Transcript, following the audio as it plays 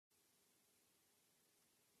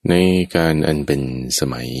ในการอันเป็นส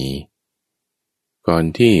มัยก่อน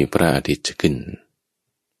ที่พระอาทิตย์จะขึ้น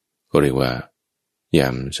ก็เรียกว่ายา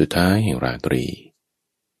มสุดท้ายแห่งราตรี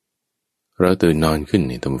เราตื่นนอนขึ้น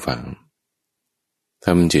ในตำฝังท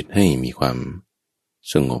ำจิตให้มีความ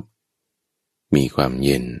สงบมีความเ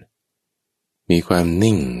ย็นมีความ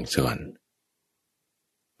นิ่ง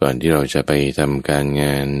ก่อนที่เราจะไปทำการง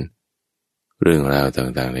านเรื่องราว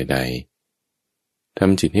ต่างๆใดๆท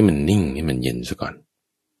ำจิตให้มันนิ่งให้มันเย็นซะก่อน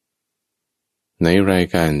ในราย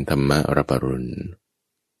การธรรมรับอรุณ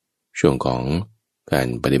ช่วงของการ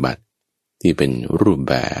ปฏิบัติที่เป็นรูป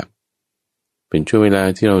แบบเป็นช่วงเวลา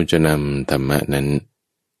ที่เราจะนำธรรมะนั้น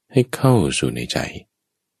ให้เข้าสู่ในใจ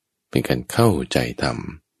เป็นการเข้าใจธรรม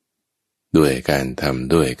ด้วยการท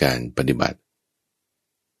ำด้วยการปฏิบัติ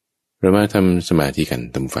เรามาทำสมาธิกัน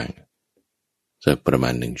ตามฟังสักประมา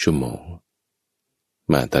ณ1 ชั่วโมง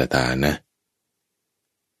มาตรฐานนะ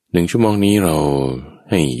1 ชั่วโมงนี้เรา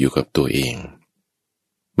ให้อยู่กับตัวเอง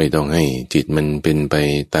ไม่ต้องให้จิตมันเป็นไป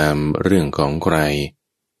ตามเรื่องของใคร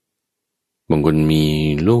บางคนมี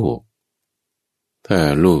ลูกถ้า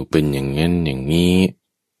ลูกเป็นอย่างนั้นอย่างนี้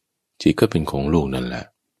จิตก็เป็นของลูกนั่นแหละ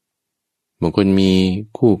บางคนมี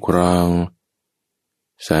คู่ครอง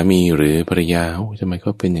สามีหรือภรรยาทำไมเข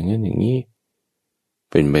าเป็นอย่างนั้นอย่างนี้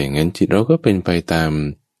เป็นไปอย่างนั้นจิตเราก็เป็นไปตาม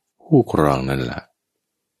คู่ครองนั่นแหละ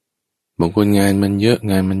บางคนงานมันเยอะ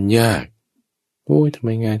งานมันยากทำไม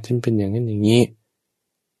งานฉันเป็นอย่างนั้นอย่างนี้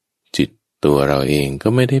จิตตัวเราเองก็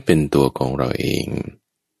ไม่ได้เป็นตัวของเราเอง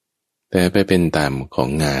แต่ไปเป็นตามของ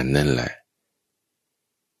งานนั่นแหละ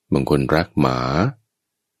บางคนรักหมา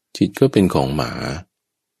จิตก็เป็นของหมา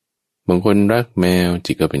บางคนรักแมว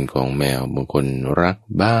จิตก็เป็นของแมวบางคนรัก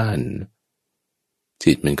บ้าน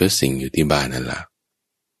จิตมันก็สิงอยู่ที่บ้านนั่นแหละ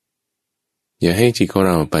อย่าให้จิตของ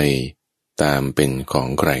เราไปตามเป็นของ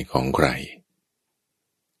ใครของใคร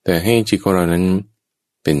แต่ให้จิตของเรานั้น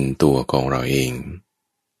เป็นตัวของเราเอง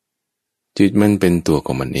จิตมันเป็นตัวข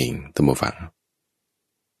องมันเองท่านผู้ฟัง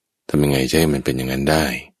ทำยังไงจะให้มันเป็นอย่างนั้นได้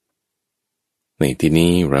ในที่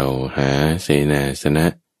นี้เราหาเสนาสนะ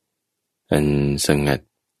อันสงัด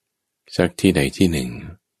สักที่ใดที่หนึ่ง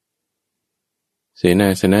เสนา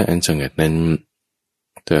สนะอันสงัดนั้น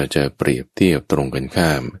เธอจะเปรียบเทียบตรงกันข้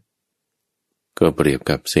ามก็เปรียบ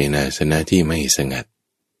กับเสนาสนะที่ไม่สงัด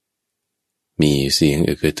มีเสียง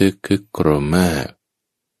อึกทึกคึกโครมมาก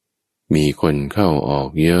มีคนเข้าออก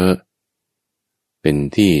เยอะเป็น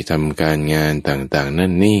ที่ทำการงานต่างๆนั่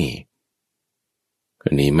นนี่ก็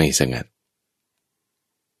นี้ไม่สงัด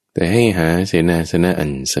แต่ให้หาเสนาสนะอั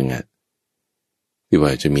นสงัดที่ว่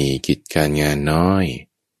าจะมีกิจการงานน้อย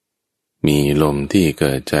มีลมที่เ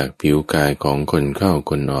กิดจากผิวกายของคนเข้า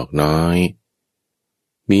คนออกน้อย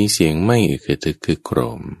มีเสียงไม่อึกทึกคึกโคร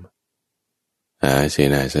มหาเส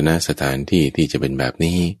นาสนะสถานที่ที่จะเป็นแบบ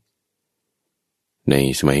นี้ใน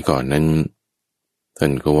สมัยก่อนนั้นท่า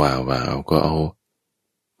นก็ว่าก็เอา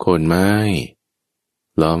โคนไม้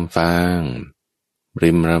ล้อมฟาง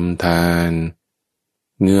ริมลำธาร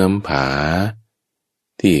เงื้อมผา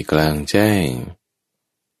ที่กลางแจ้ง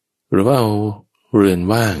หรือว่าเอาเรือน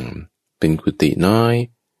ว่างเป็นกุฏิน้อย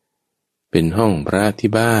เป็นห้องพระ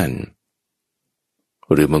ที่บ้าน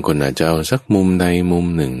หรือบางคนอาจจะเอาสักมุมใดมุม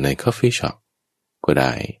หนึ่งในคอฟฟี่ช็อปก็ไ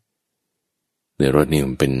ด้ในรถนี่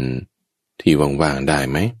มันเป็นที่ว่างๆได้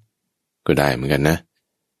ไหมก็ได้เหมือนกันนะ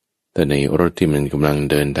แต่ในรถที่มันกำลัง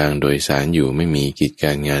เดินทางโดยสารอยู่ไม่มีกิจก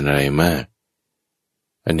ารงานอะไรมาก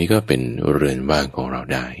อันนี้ก็เป็นเรือนว่างของเรา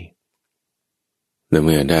ได้และเ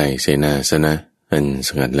มื่อได้เสนาสนะอันส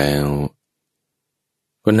งัดแล้ว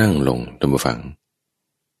ก็นั่งลงท่านผู้ฟัง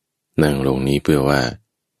นั่งลงนี้เพื่อว่า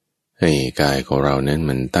ให้กายของเรานั้น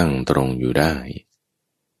มันตั้งตรงอยู่ได้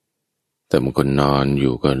แต่บางคนนอนอ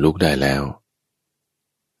ยู่ก็ลุกได้แล้ว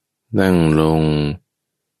นั่งลง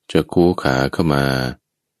จะคู่ขาเข้ามา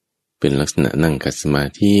เป็นลักษณะนั่งขัดสมา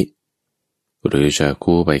ธิหรือจะ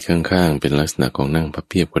คู่ไปข้างๆเป็นลักษณะของนั่งพับ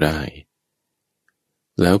เพียบก็ได้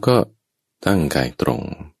แล้วก็ตั้งกายตรง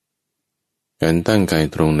การตั้งกาย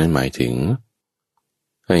ตรงนั้นหมายถึง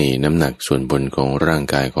ให้น้ำหนักส่วนบนของร่าง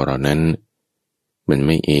กายของเรานั้นมันไ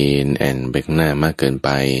ม่เอ็นแอนไปข้างหน้ามากเกินไป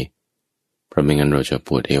เพราะไม่งั้นเราจะป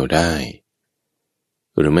วดเอวได้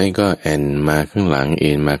หรือไม่ก็แอนมาข้างหลังเอ็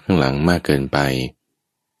นมาข้างหลังมากเกินไป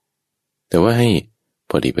แต่ว่าให้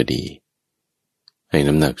พอดีให้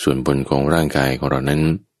น้ำหนักส่วนบนของร่างกายของเรานั้น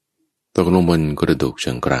ตกลงบนกระดูกเ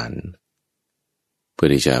ชิงกรานเพื่อ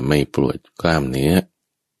ที่จะไม่ปวดกล้ามเนื้อ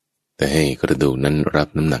แต่ให้กระดูกนั้นรับ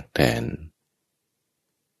น้ำหนักแทน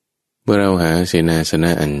เมื่อเราหาเสนาสน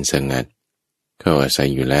ะอันสงัดเข้าอาศัย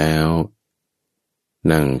อยู่แล้ว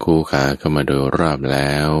นั่งคู่ขาเข้ามาโดยรอบแ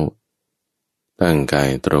ล้วตั้งกา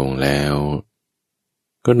ยตรงแล้ว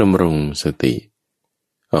ก็ดำรงสติ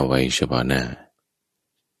เอาไว้เฉพาะหน้า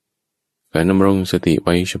การดำรงสติไ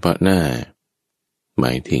ว้เฉพาะหน้าหม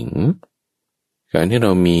ายถึงการที่เร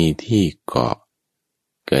ามีที่เกาะ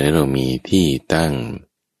การที่เรามีที่ตั้ง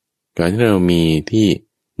การที่เรามีที่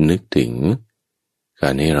นึกถึงกา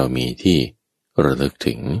รที่เรามีที่ระลึก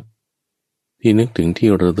ถึงที่นึกถึงที่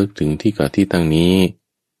ระลึกถึงที่เกาะที่ตั้งนี้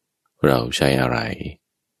เราใช้อะไร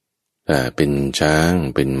แต่เป็นช้าง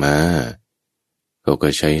เป็นม้าเขาก็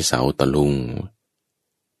ใช้เสาตะลุง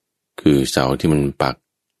คือเสาที่มันปัก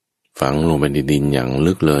ฝังลงไปในดินอย่าง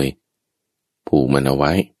ลึกเลยผูกมันเอาไ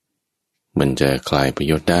ว้มันจะคลายประโ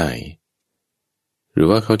ยชน์ได้หรือ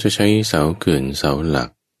ว่าเขาจะใช้เสาเขื่อนเสาหลัก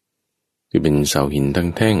ที่เป็นเสาหินทั้ง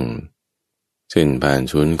แท่งเส้นผ่าน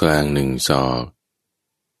ศูนย์กลาง1 ศอก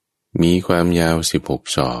มีความยาว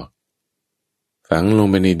16 ศอกฝังลง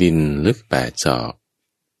ไปในดินลึก8 ศอก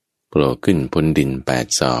โผล่ขึ้นพ้นดิน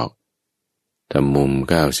8 ศอกทำมุม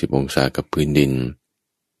90 องศากับพื้นดิน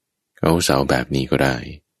เอาเสาแบบนี้ก็ได้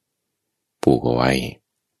ปลูกเอาไว้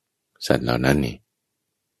สัตว์เหล่านั้นนี่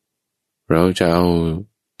เราจะเอา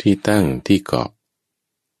ที่ตั้งที่เกาะ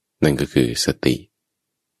นั่นก็คือส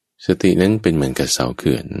ตินั้นเป็นเหมือนกับเสาเ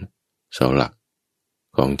ขื่อนเสาหลัก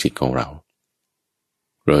ของจิตของเรา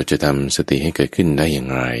จะทำสติให้เกิดขึ้นได้อย่าง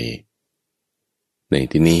ไรใน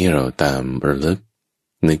ที่นี้เราตามระลึก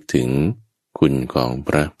นึกถึงคุณของพ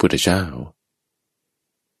ระพุทธเจ้า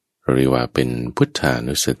เรียกว่าเป็นพุทธา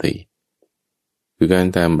นุสติคือการ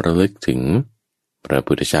ตามระลึกถึงพระ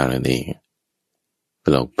พุทธเจ้านั่นเอง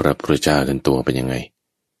เราพระพุทธเจ้าเป็นตัวเป็นยังไง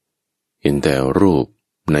เห็นแต่รูป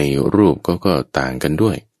ในรูปก็ต่างกันด้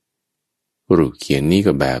วยรูปเขียนนี้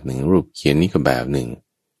ก็แบบหนึ่งรูปเขียนนี้ก็แบบหนึ่ง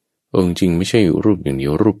องค์จริงไม่ใช่รูปอย่างเดีย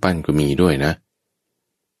วรูปปั้นก็มีด้วยนะ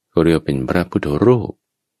ก็เรียกเป็นพระพุทธรูป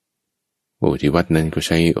ที่วัดนั้นก็ใ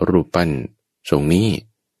ช้รูปปั้นทรงนี้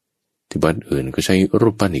ที่วัดอื่นก็ใช้รู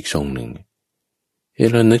ปปั้นอีกทรงหนึ่ง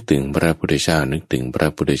เรานึกถึงพระพุทธเจ้านึกถึงพระ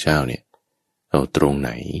พุทธเจ้าเนี่ยเอาตรงไหน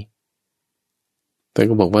แต่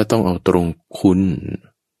ก็บอกว่าต้องเอาตรงคุณ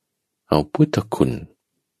เอาพุทธคุณ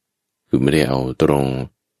คือไม่ได้เอาตรง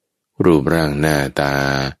รูปร่างหน้าตา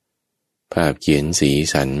ภาพเขียนสี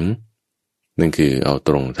สันนั่นคือเอาต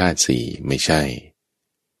รงธาตุสี่ไม่ใช่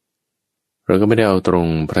เราก็ไม่ได้เอาตรง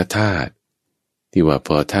พระธาตุที่ว่าพ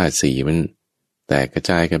อธาตุสี่มันแตกกระ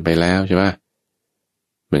จายกันไปแล้วใช่ปะ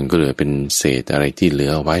มันก็เหลือเป็นเศษอะไรที่เหลื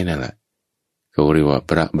อเอาไว้นั่นแหละเขาเรียกว่า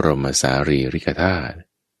พระบรมสารีริกธาตุ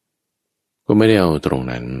ก็ไม่ได้เอาตรง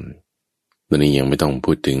นั้นตอนนี้ยังไม่ต้อง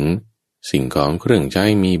พูดถึงสิ่งของเครื่องใช้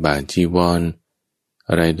มีบาทจีวร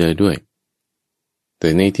อะไรเลยด้วยแต่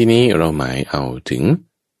ในที่นี้เราหมายเอาถึง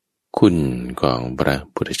คุณของพระ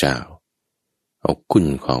พุทธเจ้าเอาคุณ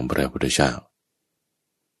ของพระพุทธเจ้า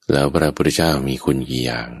แล้วพระพุทธเจ้ามีคุณกี่อ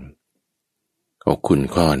ย่างเอาคุณ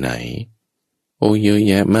ข้อไหนเยอะ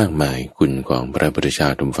แยะมากมายคุณของพระพุทธเจ้า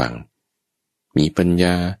ทุกฝั่งมีปัญญ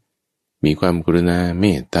ามีความกรุณาเม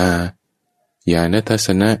ตตาญาณทัศ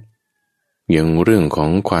นะอย่างเรื่องขอ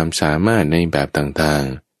งความสามารถในแบบต่าง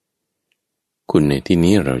ๆคุณในที่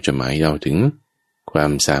นี้เราจะหมายเอาถึงควา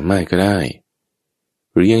มสามารถก็ได้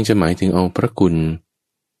หรือยังจะหมายถึงเอาพระคุณ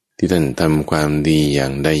ที่ท่านทำความดีอย่า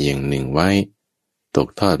งใดอย่างหนึ่งไว้ตก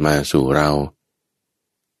ทอดมาสู่เรา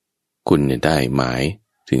คุณเนี่ยได้หมาย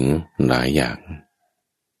ถึงหลายอย่าง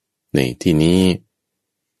ในที่นี้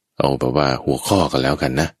เอาแบบว่าหัวข้อกันแล้วกั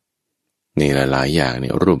นนะในหลายๆอย่างเนี่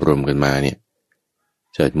ยรวบรวมกันมาเนี่ย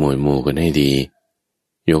จัดหมวดหมู่กันให้ดี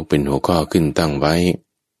ยกเป็นหัวข้อขึ้นตั้งไว้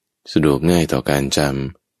สะดวกง่ายต่อการจ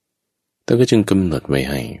ำแต่ก็จึงกำหนดไว้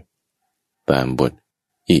ให้ตามบท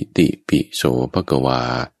อิติปิโสภควา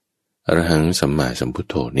อรหังสัมมาสัมพุท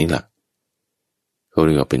โธนี่แหละเขาเ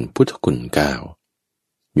รียกว่าเป็นพุทธคุณ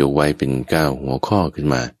9ยกไว้เป็น9หัวข้อขึ้น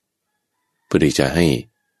มาเพื่อที่จะให้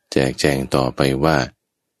แจกแจงต่อไปว่า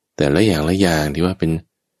แต่ละอย่างละอย่างที่ว่าเป็น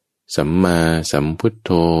สัมมาสัมพุทโ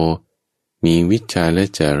ธมีวิชาและ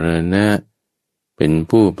จรณะเป็น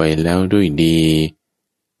ผู้ไปแล้วด้วยดี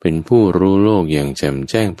เป็นผู้รู้โลกอย่างแจ่ม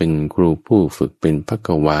แจ้งเป็นครูผู้ฝึกเป็นภค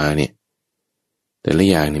วาเนี่ยแต่ละ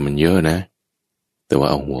อย่างนี่มันเยอะนะแต่ว่า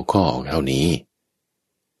เอาหัวข้อเท่านี้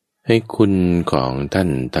ให้คุณของท่าน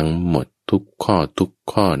ทั้งหมดทุก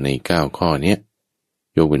ข้อใน9ข้อเนี้ย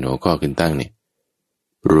ยกเป็นหัวข้อขึ้นตั้งเนี่ย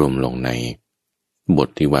รวมลงในบท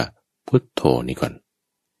ที่ว่าพุทโธนี่ก่อน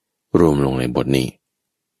รวมลงในบทนี้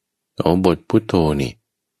เอาบทพุทโธนี่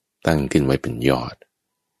ตั้งขึ้นไว้เป็นยอด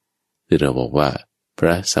ที่เราบอกว่าพร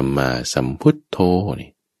ะสัมมาสัมพุทโธ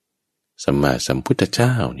นี่สัมมาสัมพุทธเจ้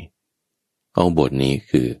านี่เอาบทนี้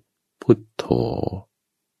คือพุทโธ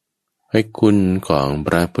ให้คุณของพ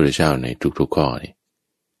ระพุทธเจ้าในทุกๆข้อนี่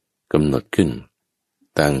กำหนดขึ้น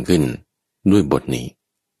ตั้งขึ้นด้วยบทนี้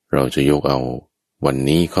เราจะยกเอาวัน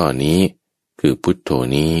นี้ข้อนี้ คือพุทโธ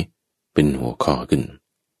นี้เป็นหัวข้อขึ้น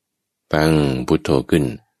ตั้งพุทโธขึ้น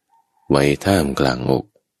ไว้ท่ามกลางอก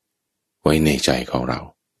ไว้ในใจของเรา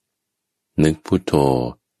นึกพุทโธ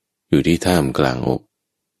อยู่ที่ท่ามกลางอก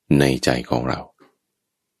ในใจของเรา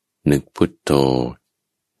นึกพุทโธ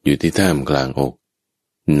อยู่ที่ท่ามกลางอก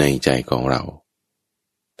ในใจของเรา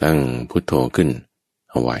ตั้งพุทโธขึ้น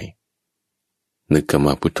เอาไว้นึกคำ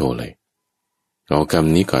ว่าพุทโธเลยเอาค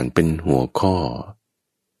ำนี้ก่อนเป็นหัวข้อ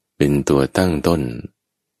เป็นตัวตั้งต้น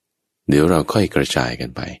เดี๋ยวเราค่อยกระจายกัน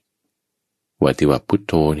ไปว่าที่ว่าพุท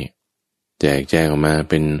โธเนี่ยแจกแจงออกมา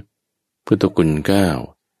เป็นพุทธคุณ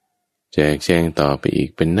9แจกแจงต่อไปอีก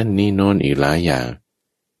เป็นนั่นนี่โน่นอีกหลายอย่าง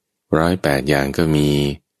108อย่างก็มี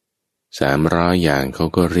300อย่างเขา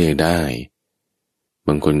ก็เรียกได้บ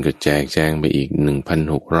างคนก็แจกแจงไปอีก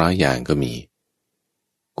 1,600 อย่างก็มี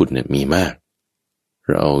กุศลเนี่ยมีมากเ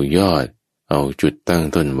ราเอายอดเอาจุดตั้ง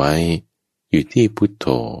ต้นไว้อยู่ที่พุทโธ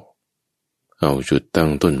เอาจุดตั้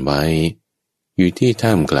งต้นไว้อยู่ที่ท่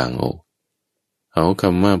ามกลางอกเอาค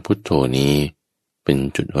ำว่าพุทโธนี้เป็น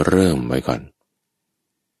จุดเริ่มไว้ก่อน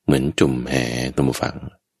เหมือนจุ่มแหตัวผู้ฟัง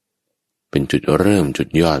เป็นจุดเริ่มจุด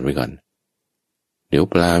ยอดไว้ก่อนเดี๋ยว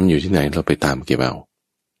ปลามันอยู่ที่ไหนเราไปตามเก็บเ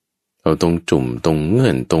อาตรงจุ่มตรงเงื่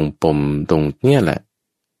อนตรงปมตรงเนี้ยแหละ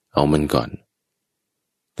เอามันก่อน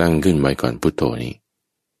ตั้งขึ้นไว้ก่อนพุทโธนี้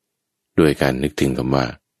ด้วยการนึกถึงคำว่า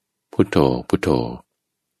พุทโธพุทโธ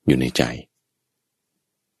อยู่ในใจ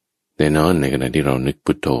แต่นอนในขณะที่เรานึก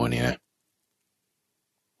พุทโธเนี่ยนะ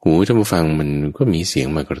หูท่านผู้ฟังมันก็มีเสียง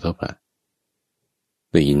มากระทบ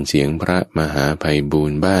ได้ยินเสียงพระมหาไพบู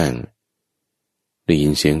ลย์บ้างได้ยิ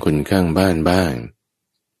นเสียงคนข้างบ้านบ้าง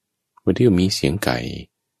วันที่มีเสียงไก่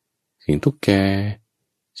เสียงตุ๊กแก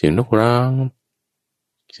เสียงนกร้อง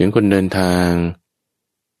เสียงคนเดินทาง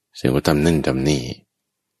เสียงว่าทำนั่นทำนี่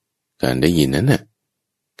การได้ยินนั้นน่ะ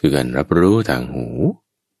คือการรับรู้ทางหู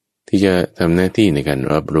ที่จะทำหน้าที่ในการ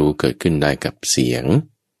รับรู้เกิดขึ้นได้กับเสียง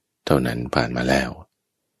เท่านั้นผ่านมาแล้ว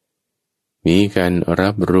มีการรั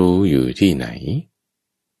บรู้อยู่ที่ไหน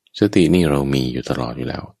สตินี่เรามีอยู่ตลอดอยู่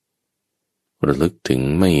แล้วระลึกถึง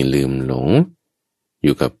ไม่ลืมหลงอ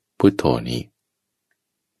ยู่กับพุทโธนี้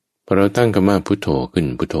พอเราตั้งคำว่าพุทโธขึ้น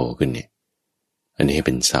พุทโธขึ้นเนี่ยอันนี้ให้เ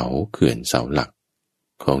ป็นเสาเขื่อนเสาหลัก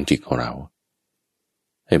ของจิตของเรา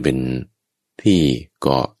ให้เป็นที่เก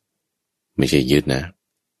าะไม่ใช่ยึดนะ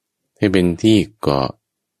ให้เป็นที่เกาะ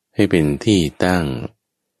ให้เป็นที่ตั้ง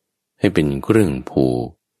ให้เป็นเครื่องผูก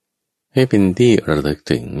ให้เป็นที่ระลึก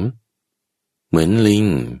ถึงเหมือนลิง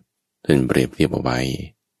ท่านเปรียบเทียบเอาไว้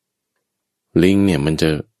ลิงเนี่ยมันจะ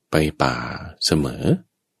ไปป่าเสมอ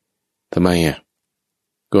ทำไม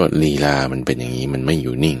ก็ลีลามันเป็นอย่างนี้มันไม่อ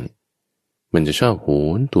ยู่นิ่งมันจะชอบโห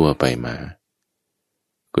นตัวไปมา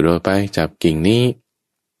กระโดดไปจับกิ่งนี้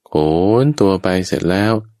โหนตัวไปเสร็จแล้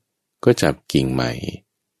วก็จับกิ่งใหม่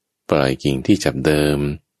ปล่อยกิ่งที่จับเดิม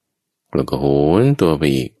แล้วก็โหนตัวไป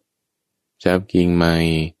อีกจับกิ่งใหม่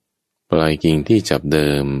ปล่อยกิ่งที่จับเดิ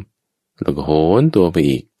มแล้วก็โหนตัวไป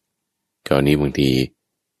อีกคราวนี้บางที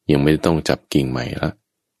ยังไม่ต้องจับกิ่งใหม่ละ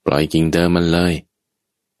ปล่อยกิ่งเดิมมันเลย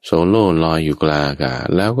โซโล่ลอยอยู่กลางอากาศ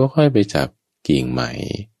แล้วก็ค่อยไปจับกิ่งใหม่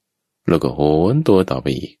แล้วก็โหนตัวต่อไป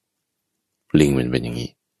อีกลิงมันเป็นอย่าง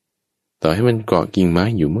นี้ต่อให้มันเกาะกิ่งไม้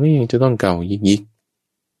อยู่มันก็ยังจะต้องเกายิก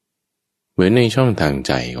ๆเหมือนในช่องทางใ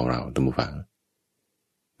จของเราท่านผู้ฟัง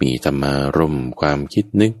มีธรรมารมณ์ความคิด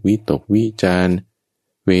นึกวิตกวิจาร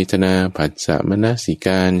เวทนาผัสสะมนสิก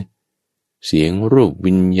ารเสียงรูป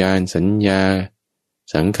วิญญาณสัญญา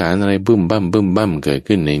สังขารอะไรบึ้มบั้มบึ้มบั้มเกิด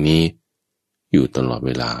ขึ้นในนี้อยู่ตลอดเ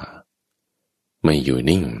วลาไม่อยู่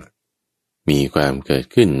นิ่งมีความเกิด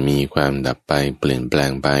ขึ้นมีความดับไปเปลี่ยนแปล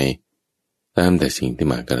งไปตามแต่สิ่งที่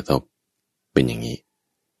มากระทบเป็นอย่างนี้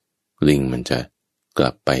ลิงมันจะกลั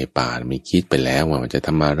บไปป่าไม่คิดไปแล้วว่ามันจะท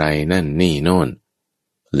ำอะไรนั่นนี่โน่น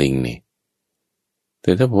ลิงนี่แ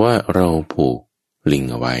ต่ถ้าบอกว่าเราผูกลิง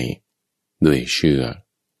เอาไว้ด้วยเชือก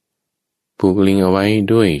ผูกลิงเอาไว้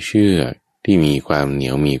ด้วยเชือกที่มีความเหนี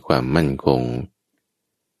ยวมีความมั่นคง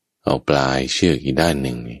เอาปลายเชือกอีกด้านห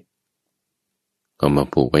นึ่งเอามา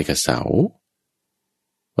ผูกไว้กับเสา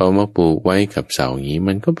เอามาผูกไว้กับเสาอย่างนี้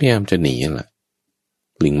มันก็พยายามจะหนีแหละ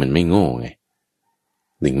ลิงมันไม่โง่ไง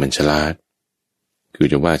ลิงมันฉลาดคือ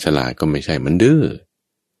จะว่าฉลาดก็ไม่ใช่มันดื้อ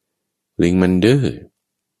ลิงมันดื้อ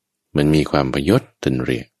มันมีความประยศท่านเ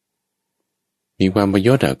รียกมีความประย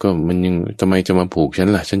ศก็มันยังทำไมจะมาผูกฉัน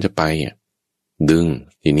ล่ะฉันจะไปดึง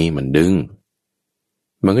ทีนี้มันดึง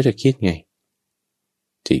มันก็จะคิดไง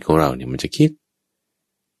จิตของเราเนี่ยมันจะคิด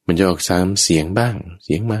มันจะออก3เสียงบ้างเ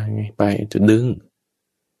สียงมาไงไปจะดึง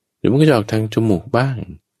หรือมันก็จะออกทางจมูกบ้าง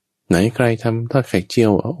ไหนใครทำทอดไข่เจีย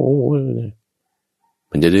วโอ้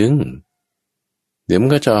มันจะดึงเดี๋ยวมัน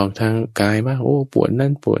ก็จะออกทางกายบ้างโอ้ปวดนั่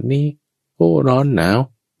นปวดนี่โ อ้ร้อนหนาว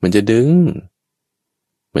มันจะดึง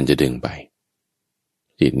ไป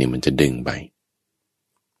จิตนี่มันจะดึงไ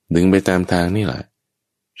ปตามทางนี่แหละ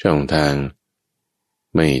ช่องทาง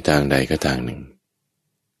ไม่ทางใดก็ทางหนึ่ง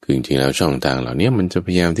คือจริงๆแล้วช่องทางเหล่านี้มันจะพ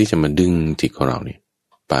ยายามที่จะมาดึงจิตของเราเนี่ย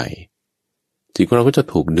ไปจิตของเราก็จะ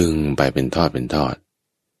ถูกดึงไปเป็นทอด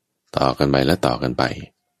ต่อกันไปแล้วต่อกันไป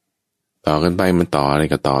มันต่ออะไร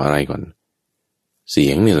กับต่ออะไรก่อนเสี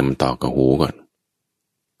ยงนี่แหละมันต่อกับหูก่อน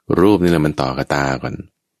รูปนี่แหละมันต่อกับตาก่อน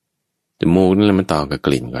จมูกนี่แหละมันต่อกับก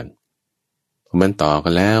ลิ่นก่อนพอมันต่อกั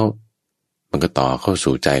นแล้วมันก็ต่อเข้า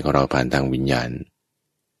สู่ใจของเราผ่านทางวิญญาณ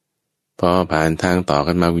พอผ่านทางต่อ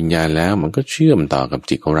กันมาวิญญาณแล้วมันก็เชื่อมต่อกับ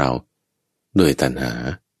จิตของเราด้วยตัณหา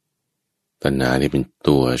ที่เป็น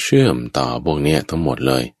ตัวเชื่อมต่อพวกนี้ทั้งหมด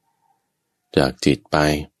เลยจากจิตไป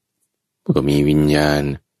ก็มีวิญญาณ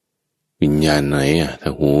ไหนถ้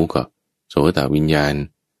าหูก็โสตวิญญาณ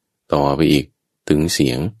ต่อไปอีกถึงเสี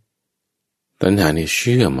ยงตัณหาเนี่ยเ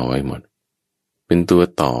ชื่อมเอาไว้หมดเป็นตัว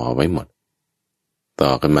ต่อไว้หมดต่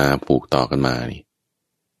อกันมาผูกต่อกันมานี่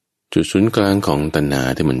จุดศูนย์กลางของตัณหา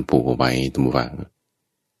ที่มันผูกเอาไว้ตรงฝั่ง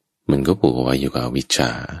มันก็ผูกเอาไว้อยู่กับวิชช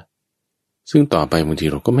าซึ่งต่อไปบางที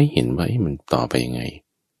เราก็ไม่เห็นว่ามันต่อไปยังไง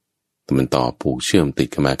แต่มันต่อผูกเชื่อมติด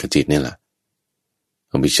กันมากับจิตนี่แหละ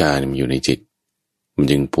อวิชชาเนี่ยมันอยู่ในจิตมัน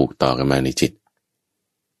จึงผูกต่อกันมาในจิต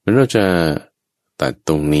มันเราจะตัดต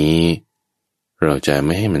รงนี้เราจะไ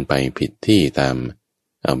ม่ให้มันไปผิดที่ตาม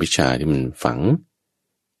อวิชชาที่มันฝัง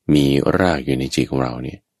มีรากอยู่ในจิตของเราเ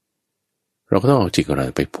นี่ยเราก็ต้องเอาจิตของเรา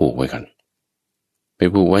ไปผูกไว้กันไป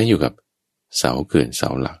ผูกไว้อยู่กับเสาเกินเสา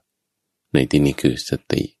หลักในที่นี้คือส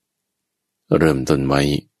ติเริ่มต้นไว้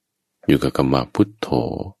อยู่กับคำว่าพุทโธ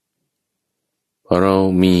พอเรา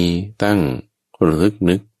มีตั้งระลึก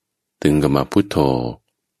นึกถึงคำว่าพุทโธ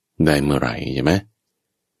ได้เมื่อไหร่ใช่ไหม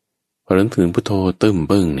พอระลึกถึงพุทโธตึ้ม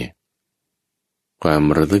ปึ้งเนี่ยความ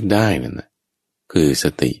ระลึกได้นั่นนะคือส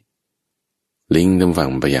ติลิงทางฝั่ง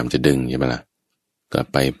พยายามจะดึงใช่ไหมล่ะกลับ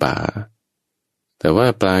ไปป่าแต่ว่า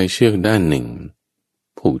ปลายเชือกด้านหนึ่ง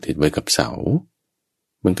ผูกติดไว้กับเสา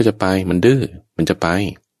มันก็จะไปมันดื้อมันจะไป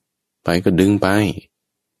ก็ดึงไป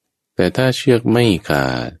แต่ถ้าเชือกไม่ขา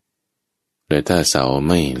ดหรือถ้าเสา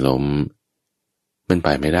ไม่ล้มมันไป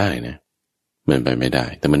ไม่ได้นะมันไปไม่ได้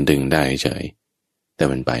แต่มันดึงได้เฉยแต่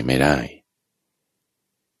มันไปไม่ได้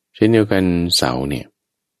เช่นเดียวกันเสาเนี่ย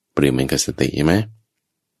เปรียบเหมือนกับสติใช่ไหม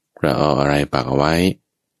เราเอาอะไรปักเอาไว้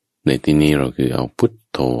ในที่นี้เราคือเอาพุท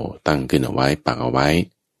โธตั้งขึ้นเอาไว้ปักเอาไว้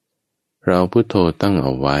เราพุทโธตั้งเอ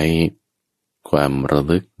าไว้ความระ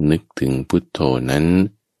ลึกนึกถึงพุทโธนั้น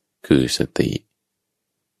คือสติ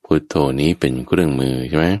พุทโธนี้เป็นเครื่องมือ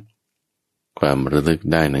ใช่ไหมความระลึก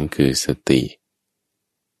ได้นั้นคือสติ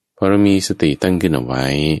พอเรามีสติตั้งขึ้นเอาไว้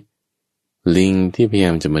ลิงที่พยาย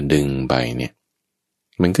ามจะมาดึงไปเนี่ย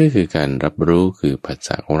มันก็คือการรับรู้คือภาษ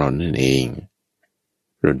าของเรานั่นเอง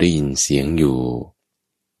เราได้ยินเสียงอยู่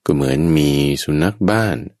ก็เหมือนมีสุนัขบ้า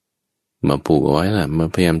นมาผูกเอาไว้ล่ะมา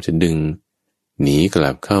พยายามจะดึงหนีก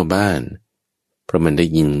ลับเข้าบ้านเพราะมันได้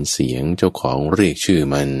ยินเสียงเจ้าของเรียกชื่อ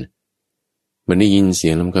มันได้ยินเสี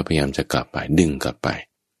ยงแล้วมันก็พยายามจะกลับไปดึงกลับไป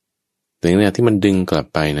แต่ในขณะที่มันดึงกลับ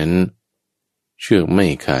ไปนั้นเชือกไม่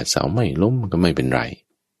ขาดเสาไม่ล้มก็ไม่เป็นไร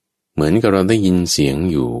เหมือนกับเราได้ยินเสียง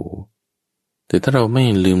อยู่แต่ถ้าเราไม่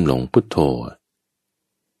ลืมหลงพุทโธ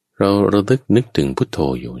เราระลึกนึกถึงพุทโธ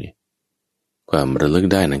อยู่เนี่ยความระลึก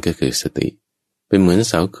ได้นั้นก็คือสติเป็นเหมือน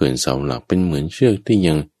เสาเขื่อนเสาหลักเป็นเหมือนเชือกที่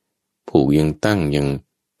ยังผูกยังตั้งยัง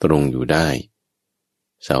ตรงอยู่ได้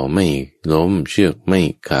เสาไม่ล้มเชือกไม่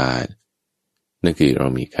ขาดนั่นคือเรา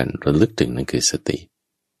มีการระลึกถึงนั่นคือสติ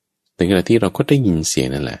ในขณะที่เราก็ได้ยินเสียง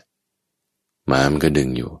นั่นแหละม้ามันก็ดึง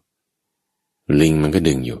อยู่ลิงมันก็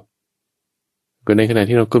ดึงอยู่ก็ในขณะ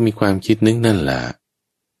ที่เราก็มีความคิดนึกนั่นแหละ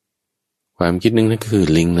ความคิดนึกนั่นคือ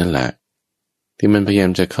ลิงนั่นแหละที่มันพยายาม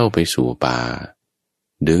จะเข้าไปสู่ป่า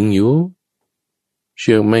ดึงอยู่เ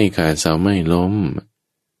ชือกไม่ขาดเสาไม่ล้ม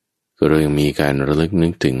ก็เรายังมีการระลึกนึ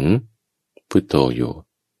กถึงพุทโธอยู่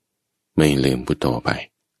ไม่ลืมพุทโธไป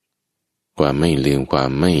ความไม่ลืมควา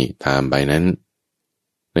มไม่ตามไปนั้น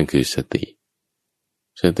นั่นคือสติ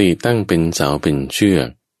ตั้งเป็นเสาเป็นเชือก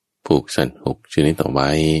ผูกสัตว์6ชนิดต่อไ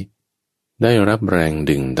ว้ได้รับแรง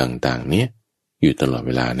ดึงต่างๆเนี่ยอยู่ตลอดเ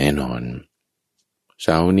วลาแน่นอนเส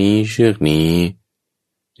านี้เชือกนี้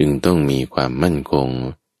จึงต้องมีความมั่นคง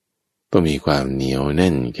ต้องมีความเหนียวแน่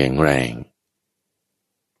นแข็งแรง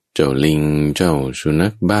เจ้าลิงเจ้าสุนั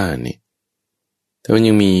ขบ้านนี่ถ้ามัน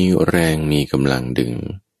ยังมีแรงมีกำลังดึง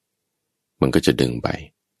มันก็จะดึงไป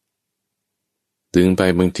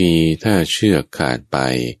บางทีถ้าเชือกขาดไป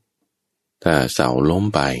ถ้าเสาล้ม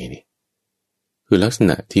ไปนี่คือลักษ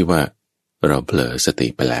ณะที่ว่าเราเผลอสติ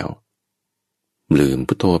ไปแล้วลืม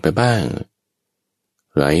พุทโธไปบ้าง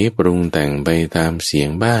ไหลปรุงแต่งไปตามเสียง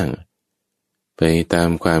บ้างไปตาม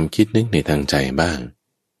ความคิดนึกในทางใจบ้าง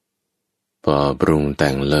พอปรุงแ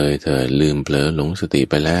ต่งเลยเธอลืมเผลอหลงสติ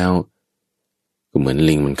ไปแล้วก็เหมือน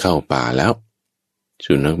ลิงมันเข้าป่าแล้ว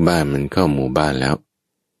สุนัขบ้านมันเข้าหมู่บ้านแล้ว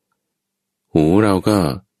หูเราก็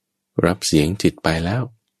รับเสียงจิตไปแล้ว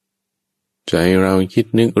ใจเราคิด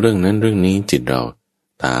นึกเรื่องนั้นเรื่องนี้จิตเรา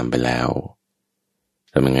ตามไปแล้ว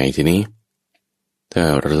ทำยังไงทีนี้ถ้า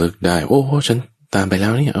ระลึกได้โอ้ฉันตามไปแล้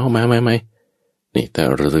วนี่เอามานี่ถ้า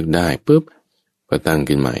ระลึกได้ปุ๊บก็ตั้ง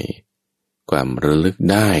ขึ้นใหม่ความระลึก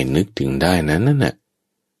ได้นึกถึงได้นั้นน่ะ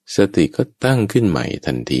สติก็ตั้งขึ้นใหม่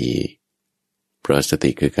ทันทีเพราะสติ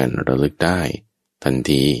คือการระลึกได้ทัน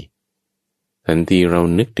ทีเรา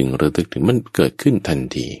นึกถึงระลึกถึงมันเกิดขึ้นทัน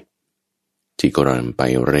ทีจิตของเราไป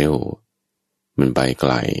เร็วมันไปไก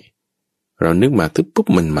ลเรานึกมาตึ๊บปุ๊บ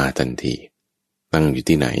มันมาทันทีตั้งอยู่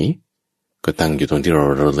ที่ไหนก็ตั้งอยู่ตรงที่เรา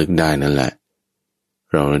ระลึกได้นั่นแหละ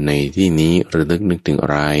เราในที่นี้ระลึกนึกถึงอะ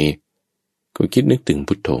ไรก็คิดนึกถึง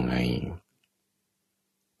พุทโธไง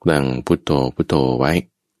ตั้งพุทโธไว้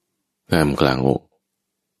ท่ามกลางอก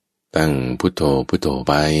ตั้งพุทโธ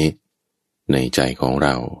ไปในใจของเร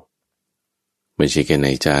าไม่ใช่แค่ใน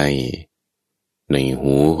ใจใน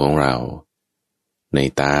หูของเราใน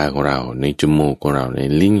ตาของเราในจมูกของเราใน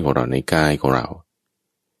ลิ้นของเราในกายของเรา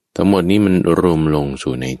ทั้งหมดนี้มันรวมลง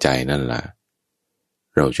สู่ในใจนั่นล่ะ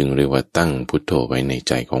เราจึงเรียกว่าตั้งพุทโธไว้ในใ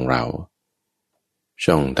จของเรา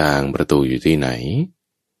ช่องทางประตูอยู่ที่ไหน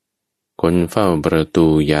คนเฝ้าประตู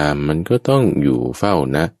ยามมันก็ต้องอยู่เฝ้า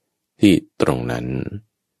นะที่ตรงนั้น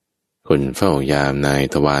คนเฝ้ายามนาย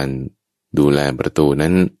ทวารดูแลประตู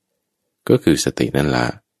นั้นก็คือสตินั่นละ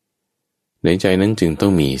ในใจนั้นจึงต้อ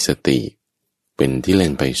งมีสติเป็นที่เล่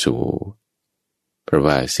นไปสู่เพราะ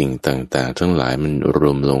ว่าสิ่งต่างๆทั้งหลายมันร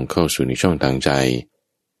วมลงเข้าสู่ในช่องทางใจ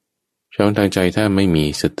ถ้าไม่มี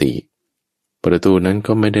สติประตูนั้น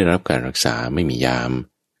ก็ไม่ได้รับการรักษาไม่มียาม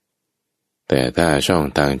แต่ถ้าช่อง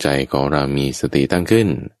ทางใจของเรามีสติตั้งขึ้น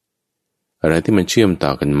อะไรที่มันเชื่อมต่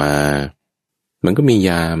อกันมามันก็มี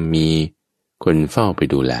ยามมีคนเฝ้าไป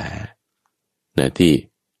ดูแลหน้าที่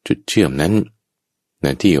จุดเชื่อมนั้นหน้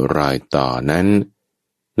าที่รอยต่อนั้น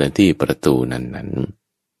หน้าที่ประตูนั้น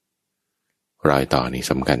รอยต่อนี่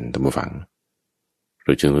สำคัญท่านผู้ฟังเร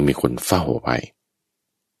าจึงต้องมีคนเฝ้าไป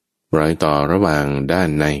รอยต่อระหว่างด้าน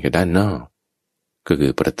ในกับด้านนอกก็คื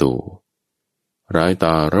อประตูรอย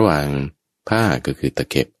ต่อระหว่างผ้าก็คือตะ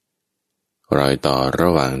เข็บรอยต่อร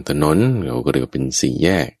ะหว่างถนนเราก็เรียกว่าเป็นสี่แย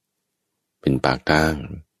กเป็นปากทาง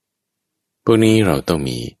พวกนี้เราต้อง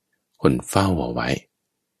มีคนเฝ้าเอาไว้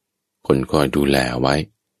คนคอยดูแลไว้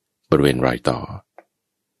บริเวณรอยต่อ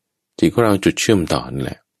จิตของเราจุดเชื่อมต่อนั่นแ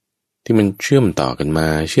หละที่มันเชื่อมต่อกันมา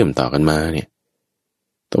เนี่ย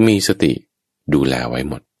ต้องมีสติดูแลไว้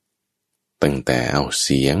หมดตั้งแต่เอาเ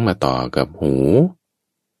สียงมาต่อกับหู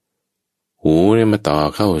เนี่ยมาต่อ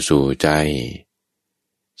เข้าสู่ใจ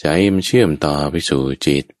มันเชื่อมต่อไปสู่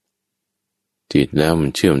จิตแล้วมั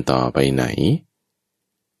นเชื่อมต่อไปไหน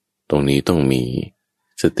ตรงนี้ต้องมี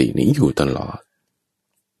สตินี้อยู่ตลอด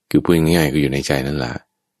คือพูดง่ายๆก็อยู่ในใจนั่นแหละ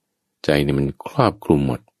ใจนี่มันครอบคลุม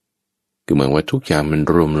หมดคือเหมือนว่าทุกอย่างมัน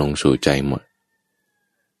รวมลงสู่ใจหมด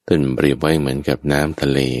ต้นเปรียบไว้เหมือนกับน้ำทะ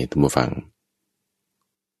เลท่านผู้ฟัง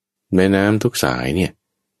แม่น้ำทุกสายเนี่ย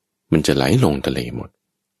มันจะไหลลงทะเลหมด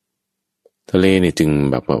ทะเลเนี่ยจึง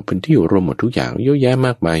แบบว่าเป็นที่รวมหมดทุกอย่างเยอะแยะม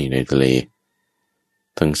ากมายอยู่ในทะเล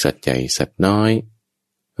ทั้งสัตว์ใหญ่สัตว์น้อย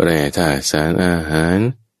แร่ธาตุสารอาหาร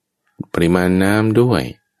ปริมาณน้ำด้วย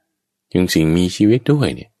ยังสิ่งมีชีวิตด้วย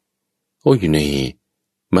เนี่ยอยู่ใน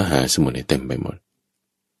มหาสมุทรเต็มไปหมด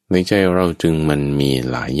ในใจเราจึงมันมี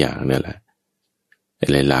หลายอย่างนั่นแหละ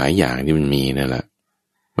หลายอย่างที่มันมีนั่นแหละ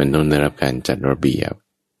มันต้องได้รับการจัดระเบียบ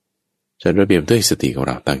ด้วยสติของเ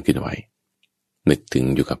ราตั้งขึ้นไว้นึกถึง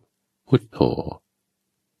อยู่กับพุทโธ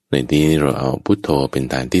ในที่นี้เราเอาพุทโธเป็น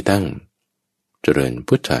ฐานที่ตั้งเจริญ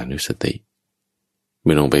พุทธานุสติไ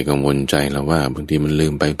ม่ลงไปกังวลใจแล้วว่าบางทีมันลื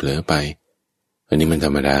มไปเผลอไปอันนี้มันธร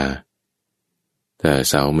รมดาแต่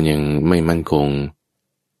เสามันยังไม่มั่นคง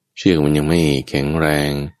เชือกมันยังไม่แข็งแร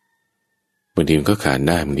งบางทีมันก็ขาดไ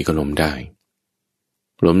ด้บางทีก็ล้มได้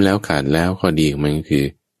ล้มแล้วขาดแล้วข้อดีของมันก็คือ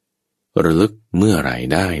ระลึกเมื่อไหร่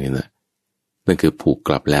ได้นั่นคือผูกก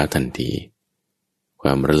ลับแล้วทันทีคว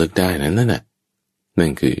ามระลึกได้นั่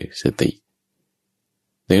นคือสติ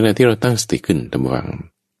ในขณะที่เราตั้งสติขึ้นตามวัง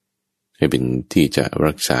ให้เป็นที่จะ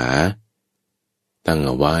รักษาตั้งเ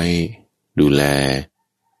อาไว้ดูแล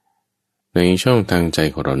ในช่องทางใจ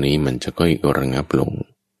ของเรานี้มันจะค่อยระงับลง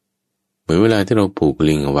เหมือนเวลาที่เราผูก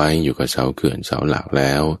ลิงเอาไว้อยู่กับเสาเขื่อนเสาหลักแ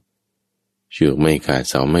ล้วเชือกไม่ขาด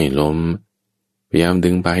เสาไม่ล้มพยายามดึ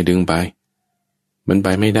งไปมันไป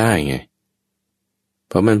ไม่ได้ไง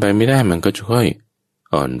พอมันไปไม่ได้มันก็จะค่อย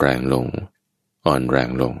อ่อนแรงลงอ่อนแรง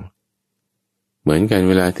ลงเหมือนกัน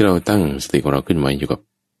เวลาที่เราตั้งสติของเราขึ้นไว้อยู่กับ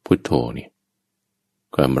พุทโธนี่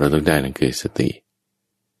ความระลึกได้นั่นคือสติ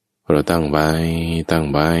เราตั้งไว้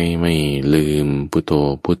ไม่ลืมพุทโธ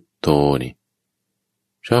พุทโธนี่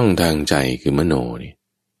ช่องทางใจคือมโนนี่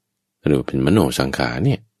หรือเป็นมโนสังขารเ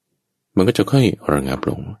นี่ยมันก็จะค่อยระงับ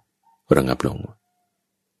ลง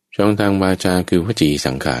ช่องทางวาจาคือวจี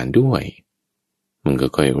สังขารด้วยมันก็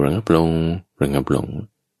ค่อยระงับลง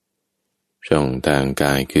ช่องทางก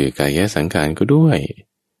ายคือกายสังขารก็ด้วย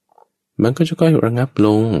มันก็จะค่อยระงับล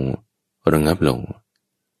ง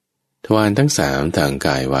ทวารทั้งสามทางก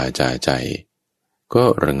ายวาจาใจก็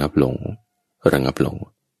ระงับลง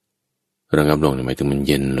หมายถึงมันเ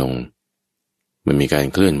ย็นลงมันมีการ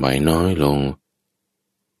เคลื่อนไหวน้อยลง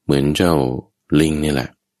เหมือนเจ้าลิงนี่แหละ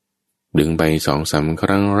ดึงไป2-3 ค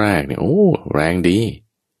รั้งแรกเนี่ยโอ้แรงดี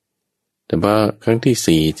แต่พอครั้ง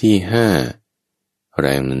ที่4ที่5แร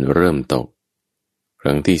งมันเริ่มตกค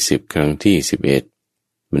รั้งที่10ครั้งที่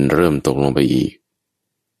11มันเริ่มตกลงไปอีก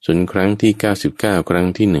ส่วนครั้งที่99ครั้ง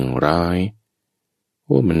ที่100โ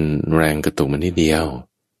อ้มันแรงกระตุกมันนิดเดียว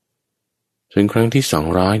ส่วนครั้งที่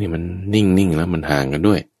200เนี่ยมันนิ่งแล้วมันห่างกัน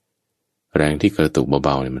ด้วยแรงที่กระตุกเบ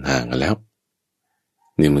าๆเนี่ยมันห่างกันแล้ว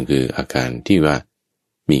นี่มันคืออาการที่ว่า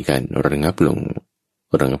มีการระงับลง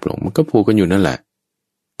มันก็ผูกกันอยู่นั่นแหละ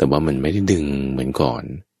แต่ว่ามันไม่ได้ดึงเหมือนก่อน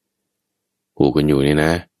ผูกกันอยู่นี่น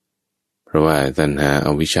ะเพราะว่าตัณหาอ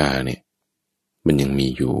วิชชาเนี่ยมันยังมี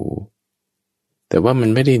อยู่แต่ว่ามัน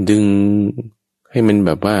ไม่ได้ดึงให้มันแ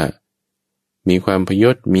บบว่ามีความพย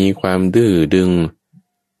ศมีความดื้อดึง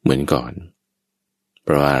เหมือนก่อนเพ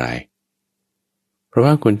ราะว่าอะไรเพราะ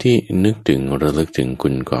ว่าคนที่นึกถึงระลึกถึงคุ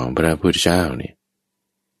ณของพระพุทธเจ้าเนี่ย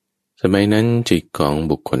สมัยนั้นจิตของ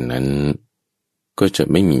บุคคลนั้นก็จะ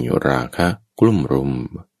ไม่มีราคะกลุ่มรุม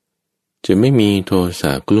จะไม่มีโทส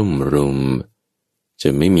ะกลุ่มรุมจะ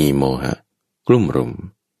ไม่มีโมหะกลุ่มรุม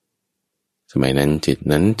สมัยนั้นจิต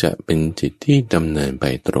นั้นจะเป็นจิตที่ดำเนินไป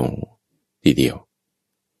ตรงทีเดียว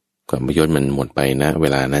ความพยศมันหมดไปนะเว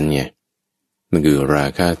ลานั้นไงนั่นคือรา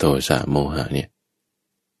คะโทสะโมหะเนี่ย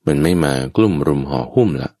มันไม่มากลุ่มรุมห่อหุ้ม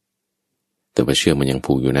ละแต่ว่าเชือกมันยัง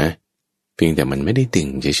ผูกอยู่นะเพียงแต่มันไม่ได้ดึง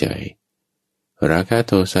เฉยๆราคะโ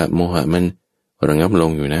ทสะโมหะมันระงับล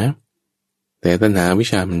งอยู่นะแต่ตัณหาวิ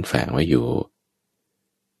ชามันแฝงไว้อยู่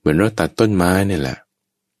เหมือนเราตัดต้นไม้นี่แหละ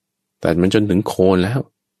ตัดมันจนถึงโคนแล้ว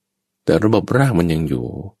แต่ระบบรากมันยังอยู่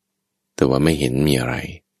แต่ว่าไม่เห็นมีอะไร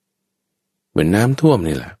เหมือนน้ำท่วม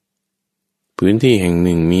นี่แหละพื้นที่แห่งห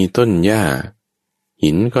นึ่งมีต้นหญ้า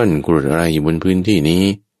หินก้อนกรวดอะไรอยู่บนพื้นที่นี้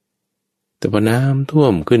แต่พอน้ำท่ว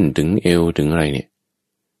มขึ้นถึงเอวถึงอะไรเนี่ย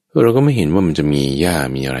เราก็ไม่เห็นว่ามันจะมีหญ้า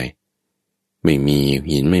มีอะไรไม่มี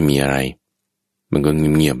หินไม่มีอะไรมันก็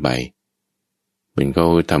เงียบๆไปเหมือนเขา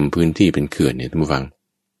ทำพื้นที่เป็นเขื่อนเนี่ยท่านผู้ฟัง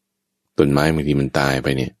ต้นไม้บางทีมันตายไป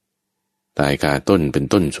เนี่ยตายคาต้นเป็น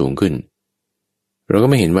ต้นสูงขึ้นเราก็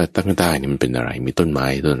ไม่เห็นว่าตั้งใต้นี่มันเป็นอะไรมีต้นไม้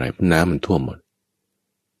ต้นอะไรเพราะน้ำมันท่วมหมด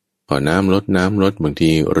พอน้ำลดบางที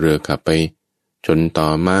เรือขับไปชนต่อ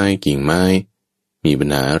ไม้กิ่งไม้มีปัญ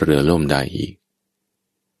หาเรือล่มได้อีก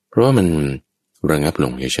เพราะว่ามันระงับล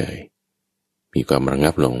งเฉยๆมีความระ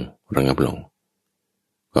งับลง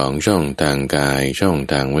ของช่องทางกายช่อง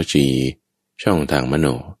ทางวจีช่องทางมโน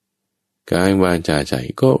กายวาจาใจ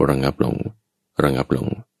ก็ระงับลง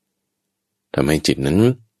ทำให้จิตนั้น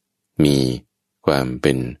มีความเ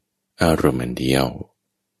ป็นอารมณ์เดียว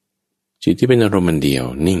จิตที่เป็นอารมณ์เดียว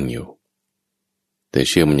นิ่งอยู่แต่เ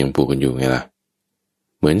ชือกมันยังผูกกันอยู่ไงล่ะ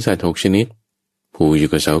เหมือนสัตว์6 ชนิดผูกอยู่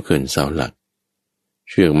กับเสาเขื่อนเสาหลัก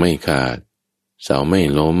เชือกไม่ขาดเสาไม่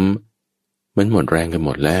ล้มมันหมดแรงกันหม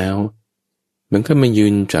ดแล้วมันก็มายื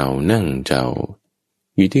นเจ้านั่งเจ้า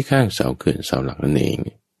อยู่ที่ข้างเสาเขื่อนเสาหลักนั่นเอง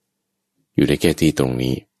อยู่ได้แค่ที่ตรง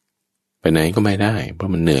นี้ไปไหนก็ไม่ได้เพรา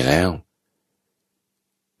ะมันเหนื่อยแล้ว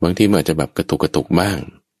บางทีมันอาจจะแบบกระตุกบ้าง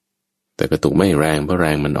แต่กระตุกไม่แรงเพราะแร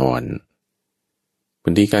งมันอ่อนบ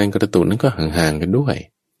างทีการกระตุกนั้นก็ห่างๆกันด้วย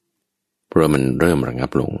เพราะมันเริ่มระงั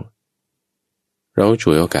บลงเราช่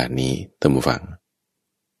วยโอกาสนี้ท่านผู้ฟัง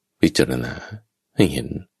พิจารณาให้เห็น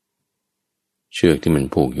เชือกที่มัน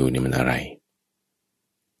ผูกอยู่นี่มันอะไร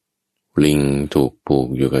ลิงถูกผูก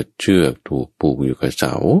อยู่กับเชือกถูกผูกอยู่กับเส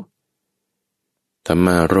าธรรม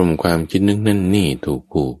ารมณ์ความคิดนึกนั่นนี่ถูก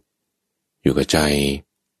ผูกอยู่กับใจ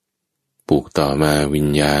ผูกต่อมาวิญ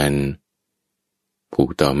ญาณผูก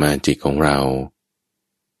ต่อมาจิตของเรา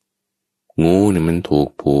งูเนี่ยมันถูก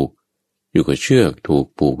ผูกอยู่กับเชือกถูก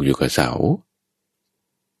ผูกอยู่กับเสา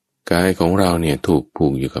กายของเราเนี่ยถูกผู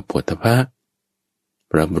กอยู่กับโผฏฐัพพะ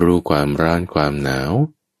รับรู้ความร้อนความหนาว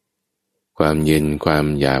ความเย็นความ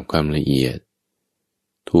หยาบความละเอียด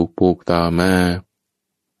ถูกผูกต่อมา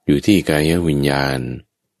อยู่ที่กายวิญญาณ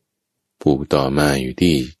ผูกต่อมาอยู่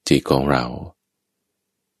ที่จิตของเรา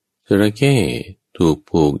จระเข้ถูก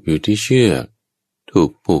ผูกอยู่ที่เชือกถูก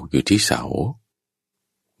ผูกอยู่ที่เสา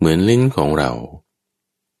เหมือนลิ้นของเรา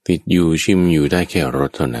ติดอยู่ชิมอยู่ได้แค่ร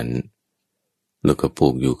สเท่านั้นแล้วก็ผู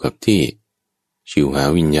กอยู่กับที่ชิวหา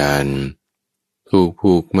วิญญาณถูก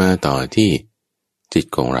ผูกมาต่อที่จิต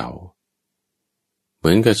ของเราเห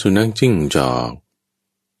มือนกับสุนัขจิ้งจอก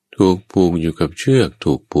ถูกผูกอยู่กับเชือก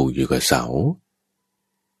ถูกผูกอยู่กับเสา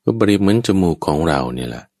ก็เปรียบเหมือนจมูกของเราเนี่ย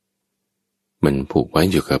แหละมันผูกไว้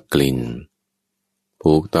อยู่กับกลิ่น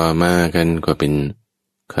ผูกต่อมากันก็เป็น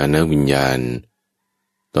คานวิญญาณ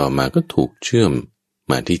ต่อมาก็ถูกเชื่อม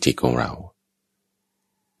มาที่จิตของเรา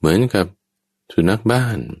เหมือนกับสุนัขบ้า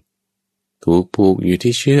นถูกผูกอยู่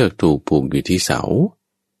ที่เชือกถูกผูกอยู่ที่เสา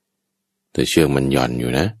แต่เชือกมันหย่อนอ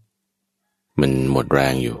ยู่นะมันหมดแร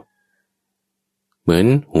งอยู่เหมือน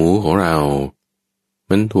หูของเรา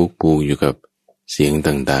มันถูกผูกอยู่กับเสียง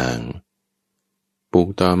ต่างๆผูก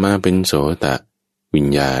ต่อมาเป็นโสตวิญ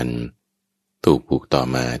ญาณถูกผูกต่อ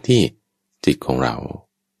มาที่จิตของเรา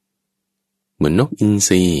เหมือนนกอินท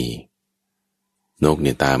รีนกเ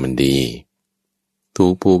นี่ยตามันดีถู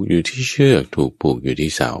กผูกอยู่ที่เชือกถูกผูกอยู่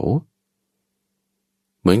ที่เสา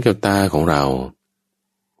เหมือนกับตาของเรา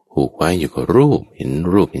ผูกไว้อยู่กับรูปเห็น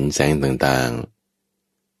รูปเห็นแสงต่าง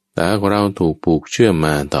ๆตาของเราถูกผูกเชื่อมม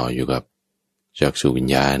าต่ออยู่กับจักษุวิญ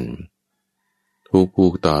ญาณถูกผู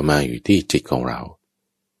กต่อมาอยู่ที่จิตของเรา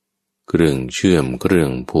เครื่องเชื่อมเครื่อ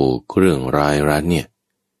งผูกเครื่องรายรัดเนี่ย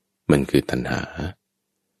มันคือตัณหา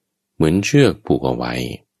เหมือนเชือกผูกเอาไว้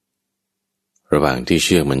ระหว่างที่เ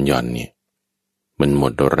ชือกมันหย่อนเนี่ยมันหม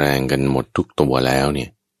ดแรงกันหมดทุกตัวแล้วเนี่ย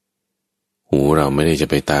หูเราไม่ได้จะ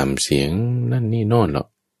ไปตามเสียงนั่นนี่โน่นหรอก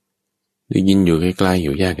ได้ยินอยู่ใกล้ๆอ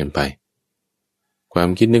ยู่แยกกันไปความ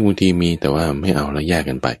คิดนึกบางทีมีแต่ว่าไม่เอาแล้วแยก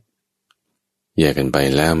กันไป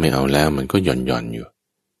แล้วไม่เอาแล้วมันก็หย่อนอยู่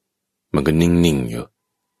มันก็นิ่งๆอยู่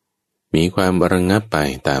มีความระงับไป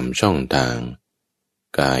ตามช่องทาง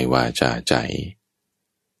กายวาจาใจ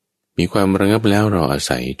มีความระงับแล้วเราอา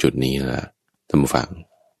ศัยจุดนี้ล่ะท่านผู้ฟัง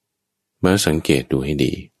มาสังเกตดูให้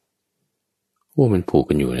ดีว่ามันผูก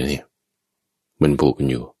กันอยู่นะเนี่ยมันผูกกัน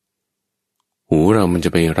อยู่หูเรามันจะ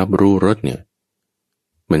ไปรับรู้รสเนี่ย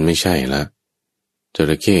มันไม่ใช่ละจ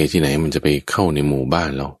ระเข้ที่ไหนมันจะไปเข้าในหมู่บ้าน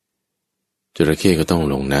เราจระเข้ก็ต้อง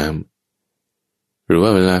ลงน้ำหรือว่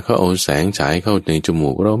าเวลาเขาเอาแสงฉายเข้าในจมู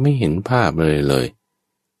กเราไม่เห็นภาพเลย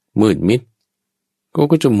มืดมิด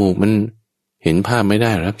ก็จมูกมันเห็นภาพไม่ไ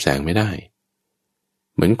ด้รับแสงไม่ได้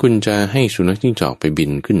เหมือนคุณจะให้สุนัขจิ้งจอกไปบิ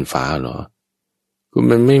นขึ้นฟ้าเหรอคุณ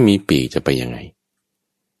มันไม่มีปีกจะไปยังไง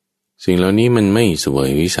สิ่งเหล่านี้มันไม่เสวย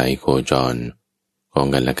วิสัยโคจรของ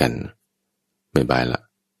กันและกันไม่บายละ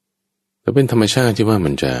แล้วเป็นธรรมชาติที่ว่ามั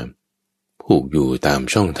นจะผูกอยู่ตาม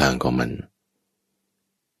ช่องทางของมัน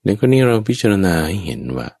ในกรณีเราพิจารณาให้เห็น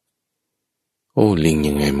ว่าโอ้ลิง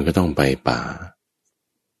ยังไงมันก็ต้องไปป่า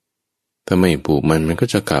ถ้าไม่ผูกมันก็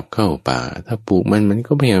จะกลับเข้าป่าถ้าผูกมัน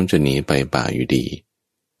ก็พยายามจะหนีไปป่าอยู่ดี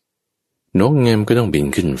นกไงมันก็ต้องบิน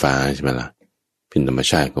ขึ้นฟ้าใช่ไหมล่ะเป็นธรรม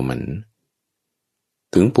ชาติของมัน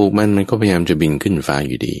ถึงผูกมันก็พยายามจะบินขึ้นฟ้า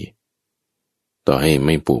อยู่ดีต่อให้ไ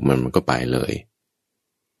ม่ผูกมันก็ไปเลย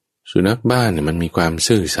สุนัขบ้านเนี่ยมันมีความ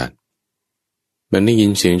ซื่อสัตย์มันได้ยิ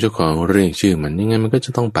นเสียงเจ้าของเรียกชื่อมันยังไงมันก็จ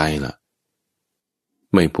ะต้องไปล่ะ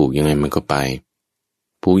ไม่ผูกยังไงมันก็ไป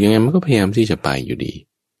ผูกยังไงมันก็พยายามที่จะไปอยู่ดี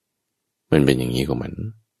มันเป็นอย่างนี้ของมัน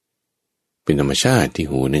เป็นธรรมชาติที่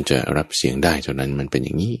หูเนี่ยจะรับเสียงได้เท่านั้นมันเป็นอ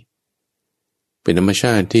ย่างนี้เป็นธรรมช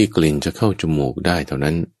าติที่กลิ่นจะเข้าจมูกได้เท่า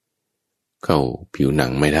นั้นเข้าผิวหนั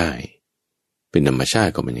งไม่ได้เป็นธรรมชา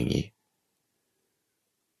ติของมันอย่างนี้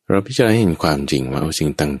เราพิจารณาเห็นความจริงว่าสิ่ง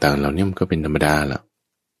ต่างๆเหล่านี้มันก็เป็นธรรมดาละ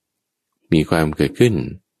มีความเกิดขึ้น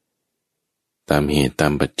ตามเหตุตา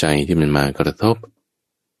มปัจจัยที่มันมากระทบ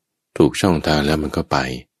ถูกช่องทางแล้วมันก็ไป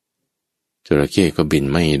จระเข้ก็บิน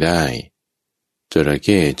ไม่ได้จระเ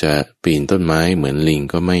ข้จะปีนต้นไม้เหมือนลิง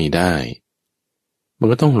ก็ไม่ได้มัน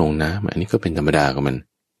ก็ต้องลงน้ำอันนี้ก็เป็นธรรมดาของมัน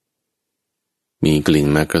มีกลิ่น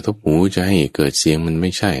มากระทบหูจะให้เกิดเสียงมันไม่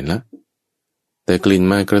ใช่ละแต่กลิ่น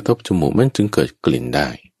มากระทบจมูกมันจึงเกิดกลิ่นได้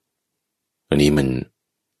อันนี้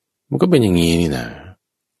มันก็เป็นอย่างนี้นี่นะ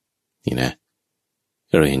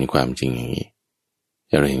เราเห็นความจริงอย่างนี้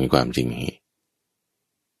เราเห็นความจริงอย่างนี้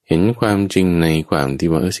เห็นความจริงในความที่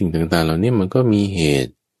ว่าสิ่งต่างๆเหล่านี้มันก็มีเห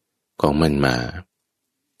ตุของมันมา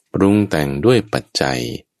ปรุงแต่งด้วยปัจจัย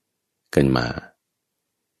กันมา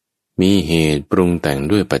มีเหตุปรุงแต่ง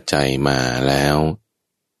ด้วยปัจจัยมาแล้ว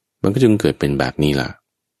มันก็จึงเกิดเป็นแบบนี้ล่ะ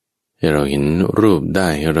ให้เราเห็นรูปได้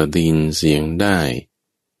ให้เราได้ยินเสียงได้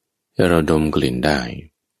ให้เราดมกลิ่นได้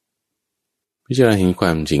พิจารณาเห็นคว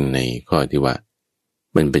ามจริงในข้อที่ว่า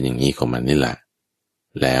มันเป็นอย่างนี้ของมันนี่แหละ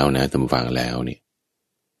แล้วนะทำฟังแล้วเนี่ย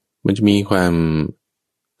มันจะมีความ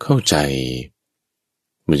เข้าใจ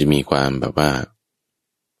มันจะมีความแบบว่า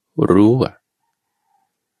รู้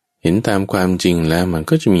เห็นตามความจริงแล้วมัน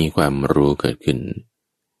ก็จะมีความรู้เกิดขึ้น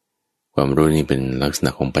ความรู้นี่เป็นลักษณะ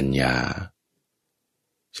ของปัญญา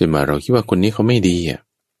เช่นว่าเราคิดว่าคนนี้เขาไม่ดี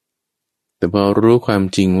แต่พอรู้ความ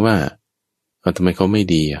จริงว่าทำไมเขาไม่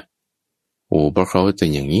ดีเพราะเขาจะ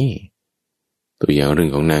อย่างนี้ตัวอย่างเรื่อง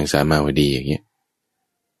ของนางสามาวดีอย่างเงี้ย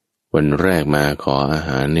วันแรกมาขออาห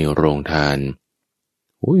ารในโรงทาน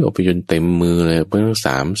เอาไปจนเต็มมือเลยเพิ่ง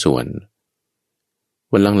3 ส่วน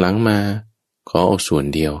วันหลังๆมาขอเอาส่วน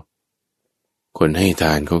เดียวคนให้ท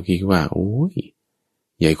านเขาคิดว่า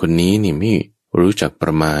ใหญ่คนนี้นี่ไม่รู้จักป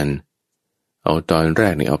ระมาณเอาตอนแร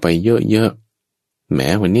กนี่เอาไปเยอะๆแหม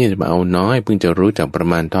วันนี้จะมาเอาน้อยเพิ่งจะรู้จักประ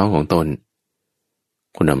มาณท้องของตน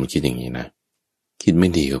คนเรามันคิดอย่างนี้นะคิดไม่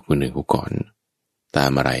ดีกับคนอื่นเขาก่อนตา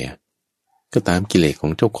มอะไรก็ตามกิเลสขอ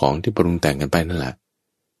งเจ้าของที่ปรุงแต่งกันไปนั่นแหละ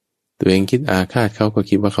ตัวเองคิดอาฆาตเขาก็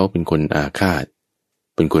คิดว่าเขาเป็นคนอาฆาต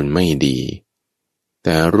เป็นคนไม่ดีแ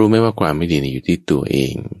ต่รู้ไหมว่าความไม่ดีอยู่ที่ตัวเอ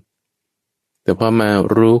งแต่พอมา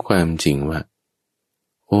รู้ความจริงว่า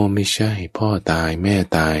ไม่ใช่พ่อตายแม่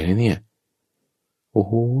ตายนะเนี่ย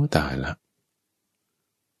ตายละ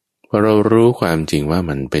พอเรารู้ความจริงว่า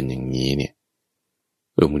มันเป็นอย่างนี้เนี่ย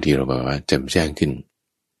บางทีเราบอกว่าแจ่มแจ้งขึ้น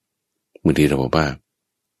บางทีเราบอกว่า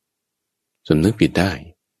สำนึกผิดได้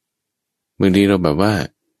บางทีเราแบบว่า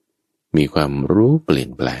มีความรู้เปลี่ย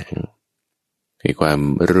นแปลงให้ความ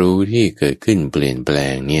รู้ที่เกิดขึ้นเปลี่ยนแปล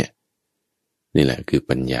งเนี่ยนี่แหละคือ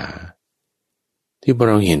ปัญญาที่พอ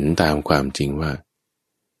เราเห็นตามความจริงว่า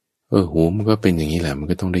หูมันก็เป็นอย่างนี้แหละมัน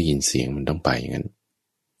ก็ต้องได้ยินเสียงมันต้องไปอย่างนั้น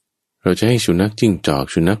เราจะให้สุนัขจิ้งจอก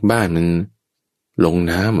สุนัขบ้านมันลง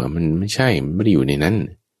น้ำมันไม่ใช่มันไม่ได้อยู่ในนั้น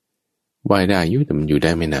ว่ายได้อยู่แต่มันอยู่ไ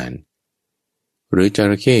ด้ไม่นานหรือจ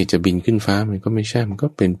ระเข้จะบินขึ้นฟ้ามันก็ไม่ใช่มันก็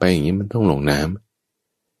เป็นไปอย่างนี้มันต้องลงน้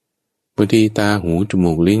ำบางทีตาหูจ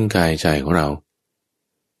มูกลิ้นกายใจของเรา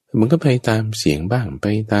มันก็ไปตามเสียงบ้างไป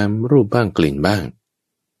ตามรูปบ้างกลิ่นบ้าง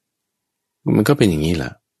มันก็เป็นอย่างนี้แหล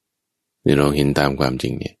ะเดี๋ยวเราเห็นตามความจริ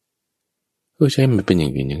งเนี่ยใช่มันเป็นอย่า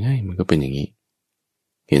งอื่นยังไงมันก็เป็นอย่างนี้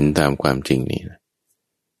เห็นตามความจริงนี่นะ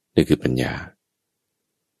นี่คือปัญญา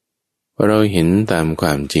พอเราเห็นตามคว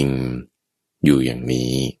ามจริงอยู่อย่าง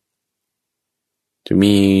นี้จะ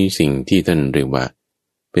มีสิ่งที่ท่านเรียกว่า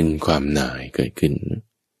เป็นความหน่ายเกิดขึ้น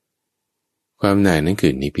ความหน่ายนั้นคื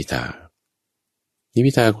อนิพพิท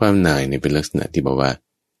าความหน่ายเนี่ยเป็นลักษณะที่บอกว่า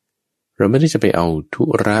เราไม่ได้จะไปเอาธุ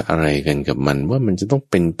ระอะไรกันกับมันว่ามันจะต้อง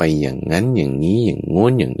เป็นไปอย่างนั้นอย่างนี้อย่างโน้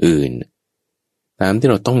นอย่างอื่นตามที่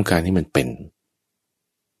เราต้องการให้มันเป็น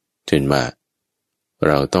เช่นว่าเ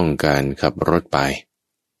ราต้องการขับรถไป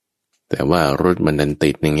แต่ว่ารถมันดัน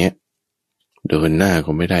ติดอย่างเงี้ยเดินหน้า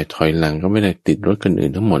ก็ไม่ได้ถอยหลังก็ไม่ได้ติดรถคนอื่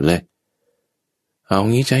นทั้งหมดเลยเอา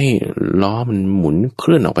งี้จะให้ล้อมันหมุนเค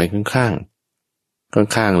ลื่อนออกไปข้า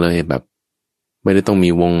งๆเลยแบบไม่ได้ต้องมี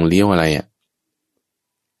วงเลี้ยวอะไร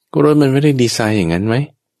ก็รถมันไม่ได้ดีไซน์อย่างนั้นไหม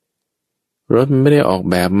รถมันไม่ได้ออก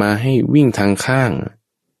แบบมาให้วิ่งทางข้าง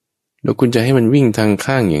แล้วคุณจะให้มันวิ่งทาง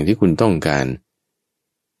ข้างอย่างที่คุณต้องการ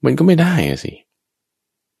มันก็ไม่ได้สิ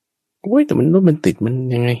แต่รถมันติดมัน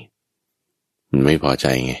ยังไงมันไม่พอใจ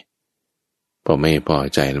ไงพอไม่พอ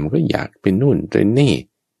ใจแล้วมันก็อยากเป็นนู่นเป็นนี่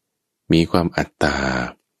มีความอัตตา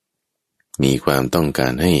มีความต้องกา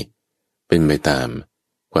รให้เป็นไปตาม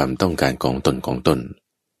ความต้องการของตน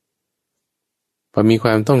พอมีคว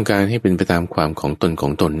ามต้องการให้เป็นไปตามความของ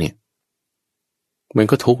ตนเนี่ยมัน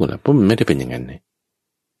ก็ทุกข์แหละเพราะมันไม่ได้เป็นอย่างนั้นเลย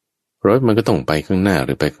รถมันก็ต้องไปข้างหน้าห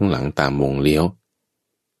รือไปข้างหลังตามวงเลี้ยว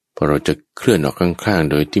พอเราจะเคลื่อนออกข้าง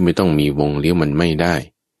ๆโดยที่ไม่ต้องมีวงเลี้ยวมันไม่ได้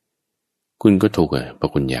คุณก็ทุกข์เพรา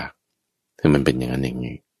ะคุณอยากให้มันเป็นอย่างนั้นอย่าง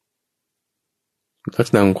นี้ลัก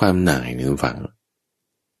ษณะความหน่ายในฝั่ง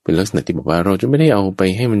เป็นลักษณะที่บอกว่าเราจะไม่ได้เอาไป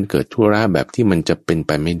ให้มันเกิดธุระแบบที่มันจะเป็นไ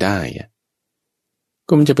ปไม่ได้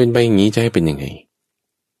ก็มันจะเป็นไปอย่างนี้จะให้เป็นยังไง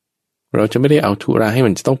เราจะไม่ได้เอาธุระให้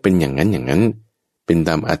มันจะต้องเป็นอย่างนั้นเป็นต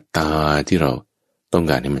ามอัตตาที่เราต้อง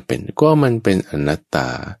การให้มันเป็นก็มันเป็นอนัตตา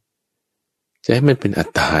จะให้มันเป็นอัต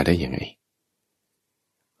ตาได้ยังไง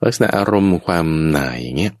ลักษณะอารมณ์ความหน่ายอ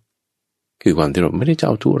ย่างเงี้ยคือความที่เราไม่ได้จะเ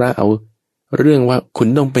อาธุระเอาเรื่องว่าคุณ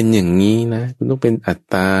ต้องเป็นอย่างนี้นะคุณต้องเป็นอัต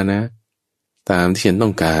ตานะตามที่ฉันต้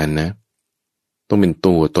องการนะต้องเป็น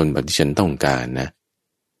ตัวตนแบบที่ฉันต้องการนะ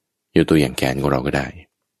ยกตัวอย่างแขนของเราก็ได้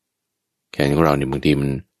แขนของเราเนี่ยบางทีมัน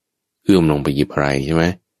เอื้อมลงไปหยิบอะไรใช่ไหม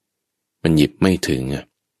มันหยิบไม่ถึง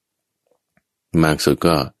มากสุด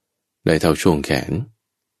ก็ได้เท่าช่วงแขน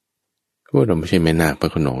ก็เราไม่ใช่แม่นาคพระ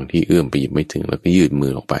โขนงที่เอื้อมไปหยิบไม่ถึงแล้วก็ยืดมื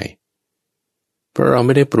อออกไปเพราะเราไ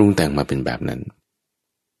ม่ได้ปรุงแต่งมาเป็นแบบนั้น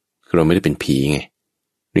คือเราไม่ได้เป็นผีไง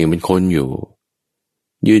เรียงเป็นคนอยู่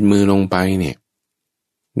ยืดมือลงไปเนี่ย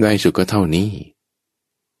ได้สุดก็เท่านี้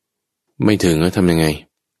ไม่ถึงแล้วทำยังไง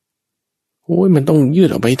โอ้ยมันต้องยืด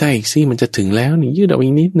ออกไปได้อีกสิมันจะถึงแล้วนี่ยืดออกอี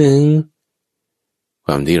กนิดนึงค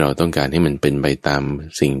วามที่เราต้องการให้มันเป็นไปตาม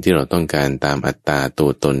สิ่งที่เราต้องการตามอัตตาตัว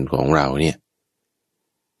ตนของเราเนี่ย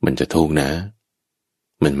มันจะทุกข์นะ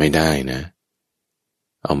มันไม่ได้นะ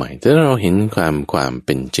เอาใหม่ถ้าเราเห็นความเ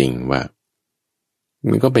ป็นจริงว่า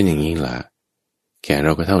มันก็เป็นอย่างนี้ล่ะแขนเร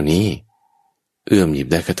าก็เท่านี้เอื้อมหยิบ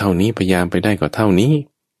ได้ก็เท่านี้พยายามไปได้ก็เท่านี้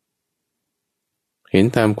เห็น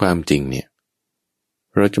ตามความจริงเนี่ย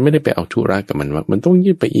เราจะไม่ได้ไปเอาธุระกับมันว่ามันต้อง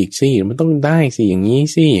ยืดไปอีกสิมันต้องได้สิอย่างนี้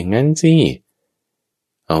สิอย่างนั้นสิ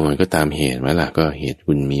เอามันก็ตามเหตุไหมล่ะก็เหตุ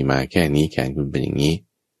คุณมีมาแค่นี้แขนคุณเป็นอย่างนี้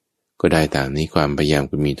ก็ได้ตามนี้ความพยายาม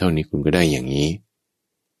คุณมีเท่านี้คุณก็ได้อย่างนี้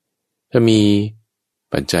ถ้ามี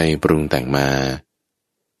ปัจจัยปรุงแต่งมา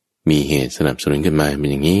มีเหตุสนับสนุนขึ้นมาเป็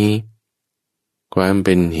นอย่างนี้ความเ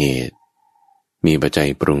ป็นเหตุมีปัจจัย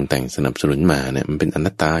ปรุงแต่งสนับสนุนมาเนี่ยมันเป็นอ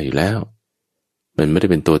นัตตาอยู่แล้วมันไม่ได้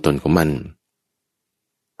เป็นตัวตนของมัน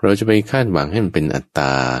เราจะไปคาดหวังให้มันเป็นอัตต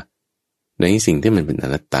าในสิ่งที่มันเป็นอ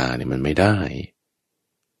นัตตาเนี่ยมันไม่ได้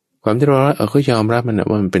ความที่เราก็ยอมรับมันนะ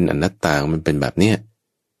ว่ามันเป็นอนัตตามันเป็นแบบเนี้ย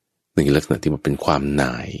ในลักษณะที่มันเป็นความห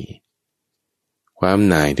น่าย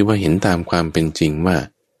ที่ว่าเห็นตามความเป็นจริงว่า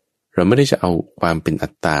เราไม่ได้จะเอาความเป็นอั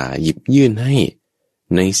ตตาหยิบยื่นให้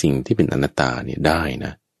ในสิ่งที่เป็นอนัตตาเนี่ยได้น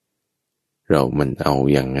ะมันเอา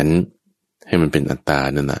อย่างนั้นให้มันเป็นอัตตา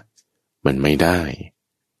นั่นน่ะมันไม่ได้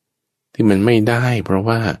ที่มันไม่ได้เพราะ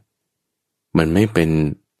ว่ามันไม่เป็น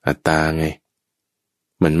อัตตาไง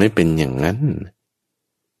มันไม่เป็นอย่างนั้น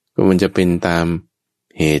ก็มันจะเป็นตาม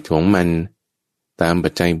เหตุของมันตามปั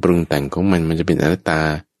จจัยปรุงแต่งของมันจะเป็นอนัตตา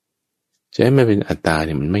จะให้มันเป็นอัตตาเ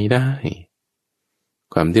นี่ยมันไม่ได้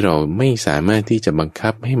ความที่เราไม่สามารถที่จะบังคั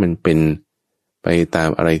บให้มันเป็นไปตาม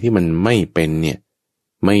อะไรที่มันไม่เป็นเนี่ย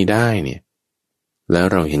ไม่ได้เนี่ยแล้ว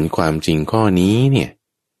เราเห็นความจริงข้อนี้เนี่ย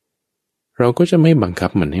เราก็จะไม่บังคับ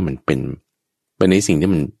มันให้มันเป็นไปในสิ่งที่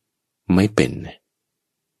มันไม่เป็น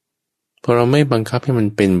พอเราไม่บังคับให้มัน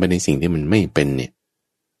เป็นไปในสิ่งที่มันไม่เป็นเนี่ย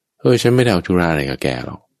ฉันไม่ได้เอาธุระอะไรกับแกห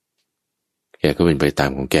รอกแกก็เป็นไปตาม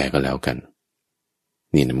ของแกก็แล้วกัน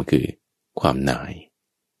นี่นะมันคือความหน่าย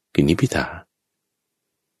คือนิพพิทา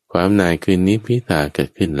ความหน่ายคือนิพพิทาเกิด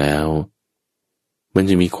ขึ้นแล้วมัน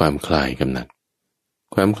จะมีความคลายกำหนัด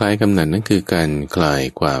ความคลายกำหนัดนั่นคือการคลาย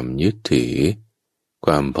ความยึดถือค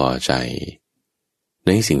วามพอใจใน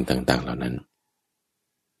สิ่งต่างๆเหล่านั้น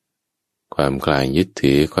ความคลายยึด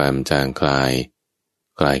ถือความจางคลา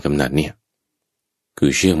ยกำหนัดเนี่ยคื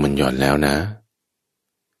อเชือกมันหย่อนแล้วนะ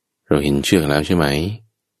เราเห็นเชือกแล้วใช่ไหม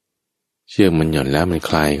เชือกมันหย่อนแล้วมัน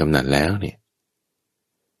คลายกำหนัดแล้วเนี่ย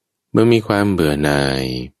เมื่อมีความเบื่อหน่าย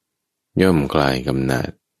ย่อมคลายกำหนัด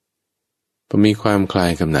พอมีความคลา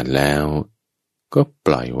ยกำหนัดแล้วก็ป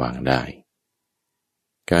ล่อยวางได้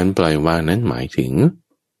การปล่อยวางนั้นหมายถึง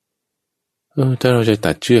ถ้าเราจะ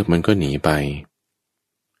ตัดเชือกมันก็หนีไป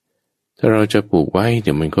ถ้าเราจะผูกไว้เ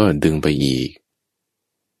ดี๋ยวมันก็ดึงไปอีก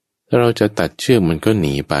ถ้าเราจะตัดเชือกมันก็ห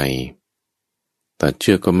นีไปตัดเ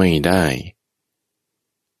ชือกก็ไม่ได้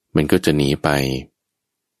มันก็จะหนีไป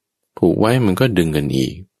ผูกไว้มันก็ดึงกันอี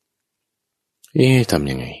กทำ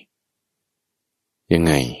ยังไง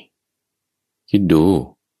คิดดู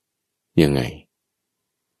ยังไง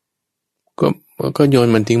ก็โยน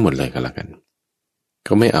มันทิ้งหมดเลยก็แล้วกัน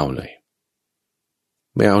ก็ไม่เอาเลย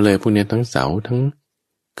พวกนี้ทั้งเสาทั้ง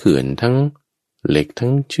เขื่อนทั้งเหล็กทั้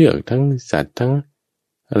งเชือกทั้งสัตว์ทั้ง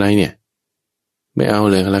อะไรเนี่ยไม่เอา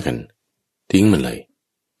เลยก็แล้วกันทิ้งมันเลย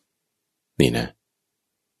นี่นะ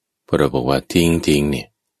พอเราบอกว่าทิ้งเนี่ย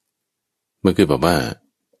มันคือแบบว่า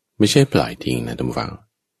ไม่ใช่ปล่อยทิ้งนะท่านผู้ฟัง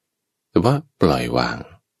แต่ว่าปล่อยวาง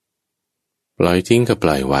ปล่อยทิ้งกับป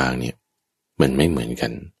ล่อยวางเนี่ยมันไม่เหมือนกั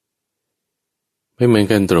น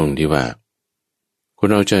ตรงที่ว่าคน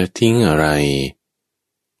เราจะทิ้งอะไร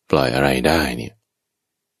ปล่อยอะไรได้เนี่ย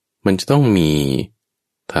มันจะต้องมี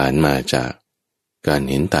ฐานมาจากการ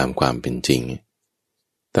เห็นตามความเป็นจริง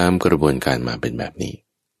ตามกระบวนการมาเป็นแบบนี้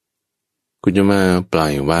คุณจะมาปล่อ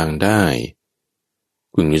ยวางได้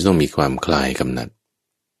คุณก็ต้องมีความคลายกำหนัด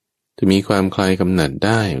จะมีความคลายกำหนัดไ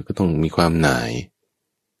ด้ก็ต้องมีความหน่าย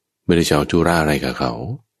ไม่ได้เฉาธุระอะไรกับเขา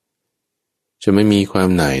จะไม่มีความ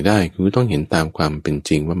หน่ายได้คุณก็ต้องเห็นตามความเป็นจ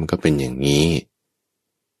ริงว่ามันก็เป็นอย่างนี้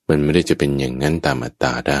มันไม่ได้จะเป็นอย่างนั้นตามอัตต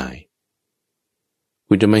าได้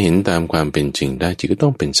คุณจะมาเห็นตามความเป็นจริงได้จิตก็ต้อ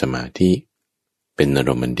งเป็นสมาธิเป็นอาร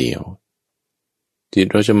มณ์เดียวจิต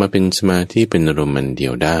เราจะมาเป็นสมาธิเป็นอารมณ์เดี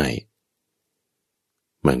ยวได้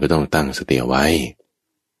มันก็ต้องตั้งสติไว้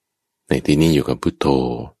ในที่นี้อยู่กับพุทโธ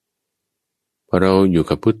พอเราอยู่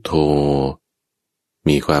กับพุทโธ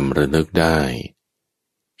มีความระลึกได้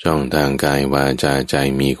ช่องทางกายวาจาใจ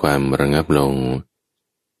มีความระงับลง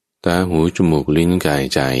ตาหูจมูกลิ้นกาย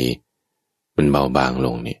ใจมันเบาบางล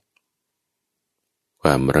งเนี่ย คว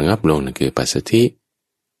ามระงับลงนั่นคือปัสสัทธิ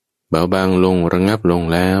เบาบางลงระงับลง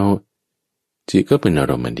แล้วจิตก็เป็นอา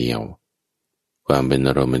รมณ์เดียวความเป็นอ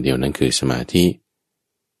ารมณ์เดียวนั้นคือสมาธิ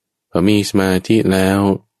พอมีสมาธิแล้ว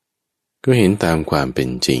ก็เห็นตามความเป็น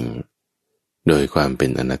จริงโดยความเป็น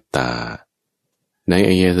อนัตตาใน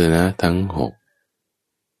อายตนะทั้งหก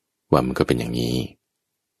ว่ามันก็เป็นอย่างนี้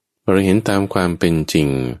เราเห็นตามความเป็นจริง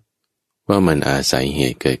ว่ามันอาศัยเห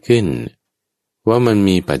ตุเกิดขึ้นว่ามัน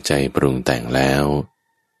มีปัจจัยปรุงแต่งแล้ว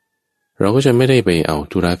เราก็จะไม่ได้ไปเอา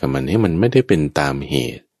ธุระกับมันให้มันไม่ได้เป็นตามเห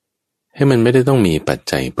ตุให้มันไม่ได้ต้องมีปัจ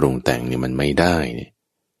จัยปรุงแต่งเนี่ยมันไม่ได้เนี่ย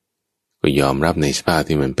ก็ยอมรับในสภาพ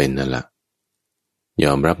ที่มันเป็นนั่นแหละย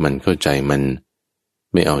อมรับมันเข้าใจมัน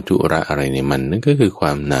ไม่เอาธุระอะไรในมันนั่นก็คือคว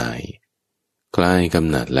ามหน่ายคลายกำ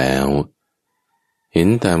หนัดแล้วเห็น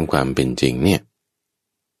ตามความเป็นจริงเนี่ย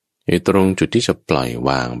ไอ้ตรงจุดที่จะปล่อยว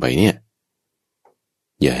างไปเนี่ย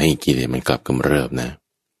อย่าให้กิเลสมันกลับกำเริบนะ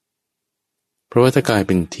เพราะว่าถ้ากลายเ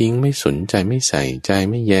ป็นทิ้งไม่สนใจไม่ใส่ใจ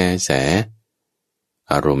ไม่แยแส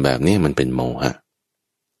อารมณ์แบบนี้มันเป็นโมหะ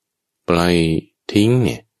ปล่อยทิ้งเ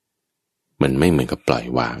นี่ยมันไม่เหมือนกับปล่อย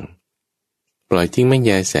วางปล่อยทิ้งไม่แ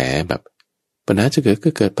ยแสแบบปัญหาจะเกิดก็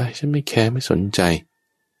เกิดไปฉันไม่แคร์ไม่สนใจ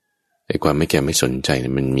ไอ้ความไม่แคร์ไม่สนใจเนี่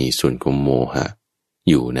ยมันมีส่วนของโมหะ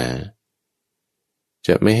อยู่นะจ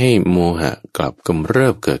ะไม่ให้โมหะกลับกำเริ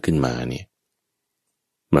บเกิดขึ้นมาเนี่ย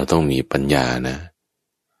เราต้องมีปัญญานะ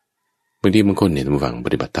บางทีบางคนเนี่ยระหว่างป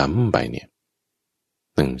ฏิบัติธรรมไปเนี่ย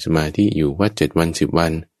นั่งสมาธิอยู่วัด7 วัน10 วั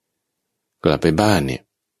นกลับไปบ้านเนี่ย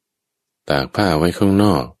ตากผ้าไว้ข้างน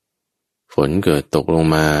อกฝนเกิดตกลง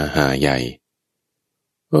มาหาใหญ่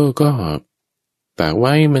ก็ตากไ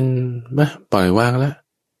ว้มันปล่อยวางแล้ว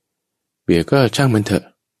เบียก็ช่างมันเถอะ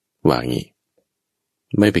วางงี้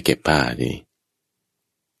ไม่ไปเก็บผ้าดิ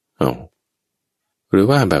หรือ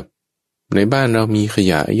ว่าแบบในบ้านเรามีข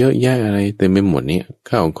ยะเยอะแยะอะไรเต็มไปหมดเนี่ย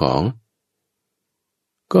ข้าวของ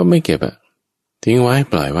ก็ไม่เก็บทิ้งไว้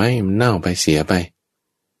ปล่อยไว้มันเน่าไปเสียไป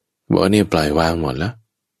บอกเนี่ยปล่อยวางหมดแล้ว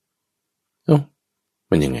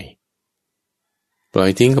มันยังไงปล่อย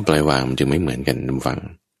ทิ้งกับปล่อยวางมันจึงไม่เหมือนกันฟัง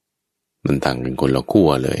มันต่างกันคนละขั้ว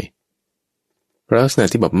เลยลักษณะ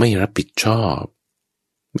ที่แบบไม่รับผิดชอบ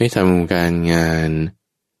ไม่ทำการงาน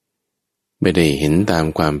ไม่ได้เห็นตาม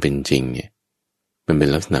ความเป็นจริงเนี่ยมันเป็น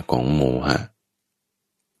ลักษณะของโมห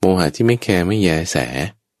ะที่ไม่แคร์ไม่แยแส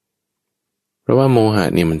เพราะว่าโมหะ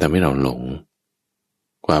เนี่ยมันทำให้เราหลง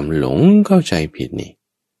ความหลงเข้าใจผิดนี่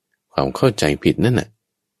ความเข้าใจผิดนั่นน่ะ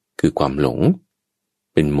คือความหลง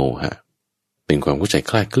เป็นโมหะเป็นความเข้าใจ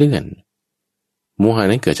คลาดเคลื่อนโมหะ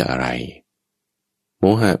นั้นเกิดจากอะไรโม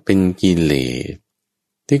หะเป็นกิเลส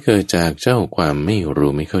ที่เกิดจากเจ้าความไม่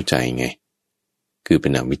รู้ไม่เข้าใจไงคือเป็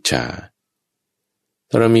นอวิชชา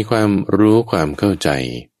ถ้าเรามีความรู้ความเข้าใจ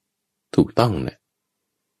ถูกต้องนะ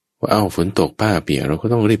ว่าฝนตกผ้าเปียกเราก็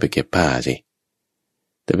ต้องรีบไปเก็บผ้าสิ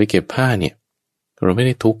แต่ไปเก็บผ้าเนี่ยเราไม่ไ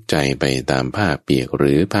ด้ทุกข์ใจไปตามผ้าเปียกห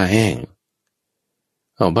รือผ้าแห้ง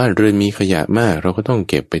บ้านเรือนมีขยะมากเราก็ต้อง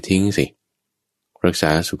เก็บไปทิ้งสิรักษา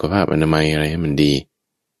สุขภาพอนามัยอะไรให้มันดี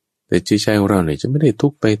แต่จิตใจของเราเนี่ยจะไม่ได้ทุ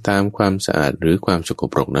กข์ไปตามความสะอาดหรือความสก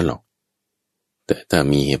ปรกนั่นหรอกแต่ถ้า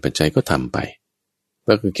มีเหตุปัจจัยก็ทำไปแ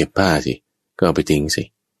ล้วก็เก็บผ้าสิก็เอาไปทิ้งสิ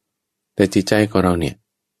แต่จิตใจของเราเนี่ย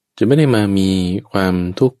จะไม่ได้มามีความ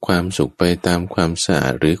ทุกข์ความสุขไปตามความสะอา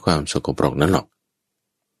ดหรือความสกปรกนั่นหรอก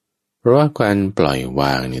เพราะว่าการปล่อยว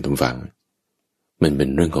างเนี่ยทุกฝังมันเป็น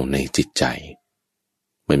เรื่องของในจิตใจ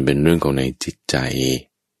มันเป็นเรื่องของในจิตใจ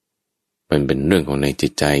มันเป็นเรื่องของในจิ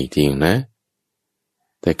ตใจจริงนะ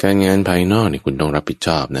แต่การงานภายนอกนี่คุณต้องรับผิดช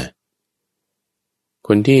อบนะค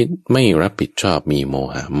นที่ไม่รับผิดชอบมีโม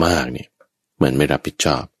หะมากเนี่ยมันไม่รับผิดช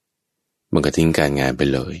อบมันก็ทิ้งการงานไป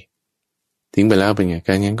เลยทิ้งไปแล้วเป็นไงก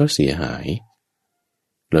ารงานก็เสียหาย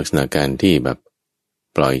ลักษณะการที่แบบ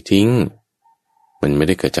ปล่อยทิ้งมันไม่ไ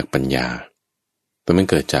ด้เกิดจากปัญญาแต่มัน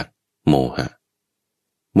เกิดจากโมห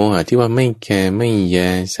ะที่ว่าไม่แคร์ไม่แย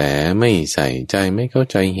แสไม่ใส่ใจไม่เข้า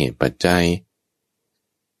ใจเหตุปัจจัย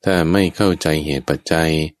ถ้าไม่เข้าใจเหตุปัจจั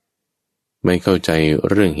ยไม่เข้าใจ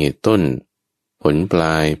เรื่องเหตุต้นผลปล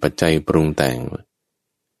ายปัจจัยปรุงแต่ง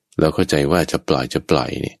แล้วเข้าใจว่าจะปล่อ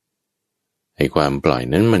ยเนี่ยไอ้ความปล่อย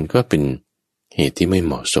นั้นมันก็เป็นเหตุที่ไม่เ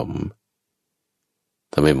หมาะสม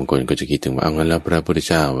ทำไมบางคนก็จะคิดถึงว่าเอางั้นแล้วพระพุทธ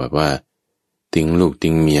เจ้าแบบว่าทิ้งลูก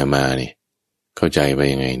ทิ้งเมียมาเนี่ยเข้าใจไป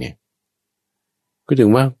ยังไงเนี่ยก็ถึ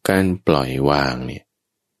งว่าการปล่อยวางเนี่ย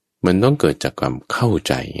มันต้องเกิดจากความเข้า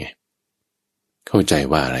ใจไงเข้าใจ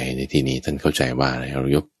ว่าอะไรในที่นี้ท่านเข้าใจว่าอะไรเรา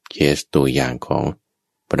ยกเคสตัวอย่างของ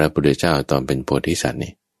พระพุทธเจ้าตอนเป็นโพธิสัตว์เ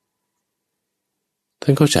นี่ยท่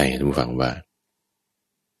านเข้าใจท่านฟังว่า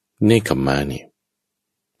เนกขัมมะเนี่ย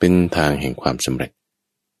เป็นทางแห่งความสำเร็จ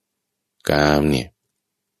กามเนี่ย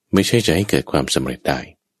ไม่ใช่จะให้เกิดความสำเร็จได้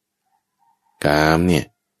กามเนี่ย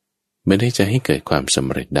ไม่ได้จะให้เกิดความสำ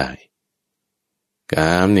เร็จได้ก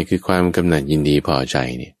ามเนี่ยคือความกำหนัดยินดีพอใจ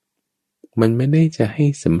เนี่ยมันไม่ได้จะให้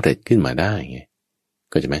สำเร็จขึ้นมาได้ไง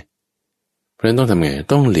ก็ใช่ไหมเพราะฉะนั้นต้องทำไง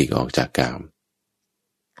ต้องหลีกออกจากกาม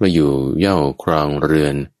เราอยู่เย่าครองเรือ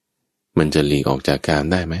นมันจะหลีกออกจากกาม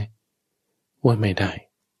ได้ไหมว่าไม่ได้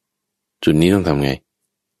จุดนี้ต้องทำไง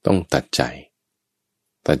ต้องตัดใจ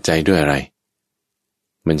ด้วยอะไร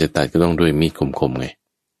มันจะตัดก็ต้องด้วยมีดคมๆไง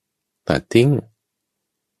ตัดทิ้ง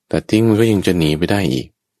มันก็ยังจะหนีไปได้อีก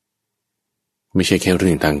ไม่ใช่แค่เรื่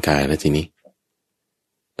องทางกายแล้วทีนี้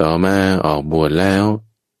ต่อมาออกบวชแล้ว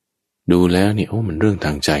ดูแล้วนี่โอ้มันเรื่องท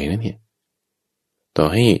างใจนะเนี่ยต่อ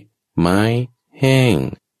ให้ไม้แห้ง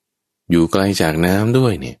อยู่ไกลจากน้ำด้ว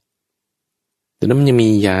ยเนี่ยแต่นั้นมันยังมี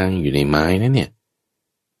ยางอยู่ในไม้นะเนี่ย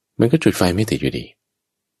มันก็จุดไฟไม่ติดอยู่ดี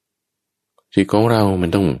จิตของเรามัน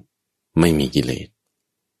ต้องไม่มีกิเลส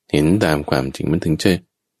เห็นตามความจริงมันถึงจะ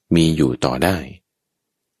มีอยู่ต่อได้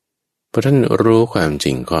เพราะท่านรู้ความจ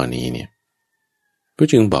ริงข้อนี้เนี่ยก็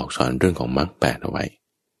จึงบอกสอนเรื่องของมรรคแปดเอาไว้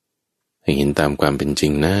ให้เห็นตามความเป็นจริ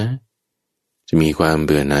งนะจะมีความเ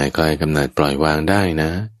บื่อหน่ายคลายกำหนัดปล่อยวางได้น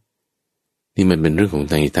ะนี่มันเป็นเรื่องของ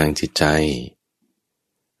ทางจิตใจ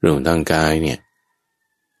เรื่องของทางกายเนี่ย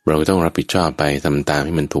เราต้องรับผิดชอบไปทำตามใ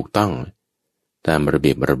ห้มันถูกต้องตามระเ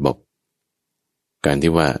บียบระบบการ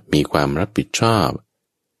ที่ว่ามีความรับผิดชอบ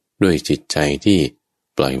ด้วยจิตใจที่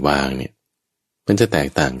ปล่อยวางเนี่ยมันจะแตก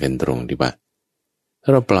ต่างกันตรงที่ว่าถ้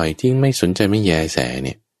าเราปล่อยทิ้งไม่สนใจไม่แยแสเ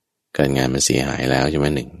นี่ยการงานมันเสียหายแล้วใช่ไหม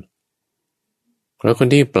หนึ่งแล้วคน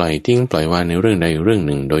ที่ปล่อยทิ้งปล่อยวางในเรื่องใดเรื่องห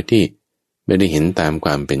นึ่งโดยที่ไม่ได้เห็นตามคว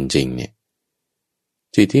ามเป็นจริงเนี่ย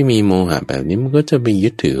จิตที่มีโมหะแบบนี้มันก็จะไปยึ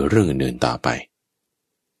ดถือเรื่องอื่นต่อไป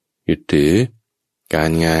ยึดถือกา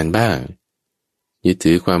รงานบ้างยึด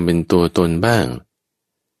ถือความเป็นตัวตนบ้าง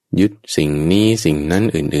ยึดสิ่งนี้สิ่งนั้น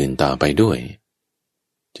อื่นๆต่อไปด้วย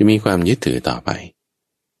จะมีความยึดถือต่อไป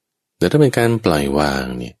แต่ถ้าเป็นการปล่อยวาง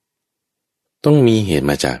เนี่ยต้องมีเหตุ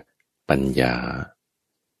มาจากปัญญา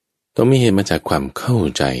ต้องมีเหตุมาจากความเข้า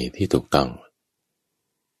ใจที่ถูกต้อง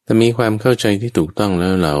ถ้ามีความเข้าใจที่ถูกต้องแล้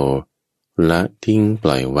วเราละทิ้งป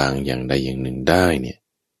ล่อยวางอย่างใดอย่างหนึ่งได้เนี่ย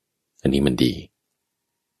อันนี้มันดี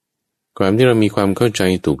ความที่เรามีความเข้าใจ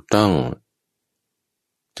ถูกต้อง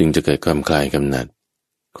จึงจะเกิดความคลายกำหนัด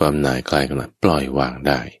ความหน่ายคลายกำหนัดปล่อยวางไ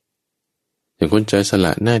ด้อย่างคนจะสล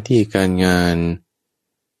ะหน้าที่การงาน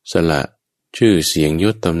สละชื่อเสียงย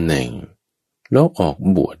ศตำแหน่งแล้วออก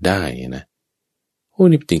บวชได้นะโอ้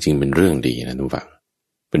นี่จริงๆเป็นเรื่องดีนะทุกฝั่ง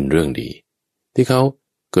เป็นเรื่องดีที่เขา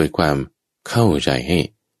เกิดความเข้าใจให้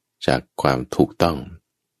จากความถูกต้อง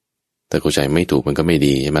แต่เข้าใจไม่ถูกมันก็ไม่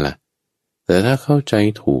ดีใช่ไหมล่ะแต่ถ้าเข้าใจ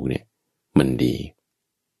ถูกเนี่ยมัน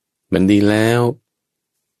ดีแล้ว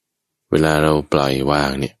เวลาเราปล่อยวา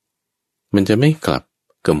งเนี่ยมันจะไม่กลับ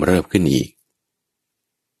กำเริบขึ้นอีก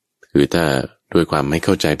คือถ้าด้วยความไม่เ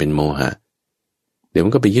ข้าใจเป็นโมหะเดี๋ยวมั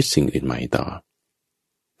นก็ไปยึดสิ่งอื่นใหม่ต่อ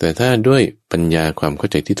แต่ถ้าด้วยปัญญาความเข้า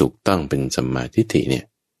ใจที่ถูกต้องเป็นสัมมาทิฏฐิเนี่ย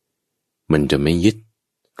มันจะไม่ยึด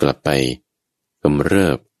กลับไปกำเริ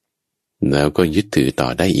บแล้วก็ยึดถือต่อ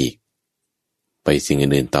ได้อีกไปสิ่ง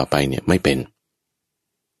อื่นๆต่อไปเนี่ยไม่เป็น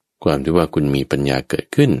ความที่ว่าคุณมีปัญญาเกิด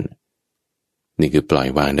ขึ้นนี่คือปล่อย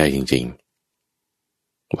วางได้จริง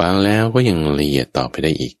ๆวางแล้วก็ยังละเอียดต่อไปไ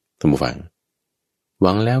ด้อีกท่านผู้ฟังว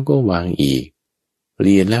างแล้วก็วางอีกล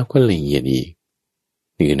ะเอียดแล้วก็ละเอียดอีก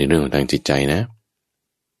นี่คือในเรื่องของทางจิตใจนะ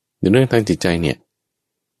ในเรื่องทางจิตใจเนี่ย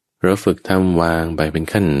เราฝึกทำวางไปเป็น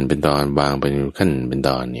ขั้นเป็นตอนวางไปเป็นขั้นเป็นต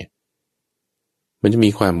อนเนี่ยมันจะมี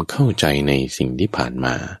ความเข้าใจในสิ่งที่ผ่านม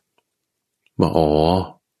าบอกอ๋อ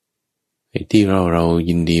ไอ้ที่เรา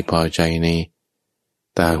ยินดีพอใจใน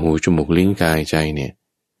ตาหูจมูกลิ้นกายใจเนี่ย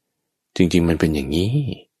จริงๆมันเป็นอย่างนี้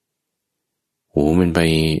หูมันไป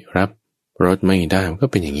รับรสไม่ได้มันก็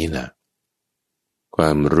เป็นอย่างนี้แหละคว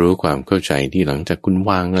ามรู้ความเข้าใจที่หลังจากคุณ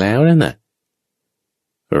วางแล้วนั่นน่ะ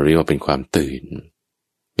เราเรียกว่าเป็นความตื่น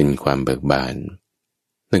เป็นความเบิกบาน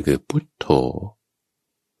นั่นคือพุทโธ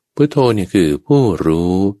พุทโธเนี่ยคือผู้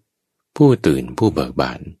รู้ผู้ตื่นผู้เบิกบ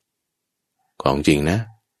านของจริงนะ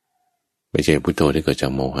ไม่ใช่พุทโธที่เกิดจา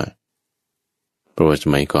กโมหะเพราะว่าส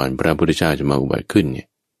มัยก่อนพระพุทธเจ้าจะมาอุบัติขึ้นเนี่ย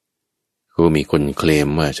ก็มีคนเคลม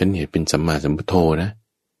ว่าฉันเนี่ยเป็นสัมมาสัมพุทโธนะ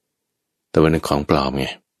แต่ว่าเป็นของปลอมไง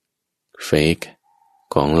เฟก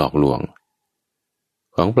ของหลอกลวง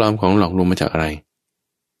ของปลอมของหลอกลวงมาจากอะไร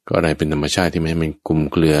ก็อะไรเป็นธรรมชาติที่มันกลุ่ม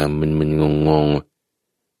เกลือมันงง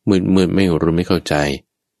มืดไม่รู้ไม่เข้าใจ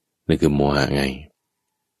นั่นคือโมหะไง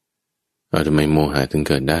ทำไมโมหะถึง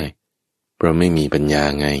เกิดได้เพราะไม่มีปัญญา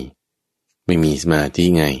ไงไม่มีสมาธิ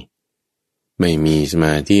ไงไม่มีสม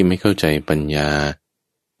าธิไม่เข้าใจปัญญา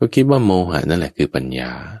ก็คิดว่าโมหะนั่นแหละคือปัญญ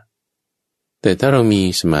าแต่ถ้าเรามี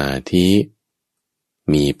สมาธิ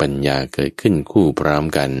มีปัญญาเกิดขึ้นคู่พร้อม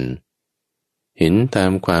กันเห็นตา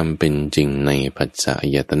มความเป็นจริงในผัสสะอา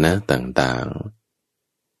ยตนะต่าง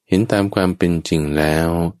ๆเห็นตามความเป็นจริงแล้ว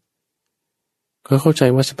ก็เข้าใจ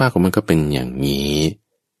ว่าสภาพของมันก็เป็นอย่างนี้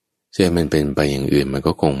เสียมันเป็นไปอย่างอื่นมัน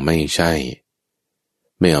ก็คงไม่ใช่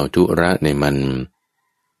ไม่เอาธุระในมัน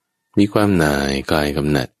มีความหน่ายกายก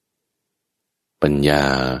ำหนัดปัญญา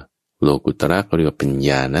โลกุตระเขาเรียกว่าปัญญ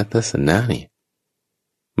าณทัสสนะนี่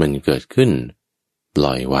มันเกิดขึ้นป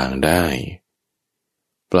ล่อยวางได้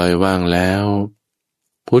ปล่อยวางแล้ว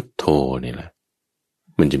พุทโธนี่แหละ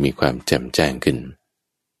มันจะมีความแจ่มแจ้งขึ้น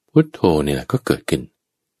พุทโธนี่แหละก็เกิดขึ้น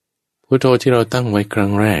พุทโธที่เราตั้งไว้ครั้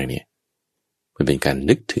งแรกเนี่ยมันเป็นการ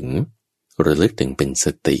นึกถึงระลึกถึงเป็นส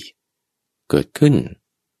ติเกิดขึ้น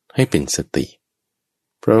ให้เป็นสติ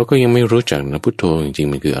เพราะเราก็ยังไม่รู้จักนะพุทโธจริง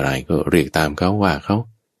ๆมันคืออะไรก็เรียกตามเขาว่าเขา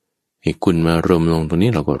ให้คุณมารวมลงตรงนี้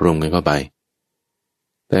เราก็รวมกันเข้าไป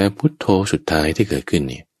แต่พุทโธสุดท้ายที่เกิดขึ้น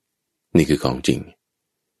เนี่ยนี่คือของจริง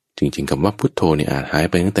จริงๆคำว่าพุทโธเนี่ยอาจหาย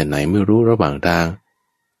ไปตั้งแต่ไหนไม่รู้ระหว่างทาง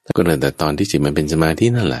ก็เริ่มแต่ตอนที่จิตมันเป็นสมาธิ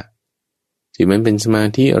นั่นแหละจิตมันเป็นสมา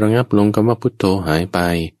ธิระงับลงคำว่าพุทโธหายไป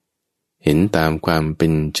เห็นตามความเป็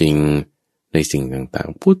นจริงในสิ่งต่าง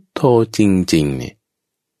ๆพุทโธจริงๆเนี่ย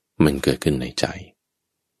มันเกิดขึ้นในใจ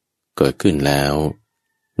เกิดขึ้นแล้ว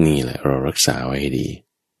นี่แหละเรารักษาไว้ให้ดี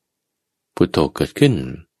พุทโธเกิดขึ้น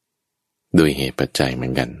โดยเหตุปัจจัยเหมื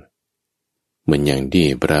อนกันเหมือนอย่างที่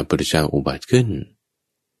พระพุทธเจ้าอุบัติขึ้น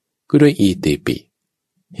ก็ด้วยอิติปิ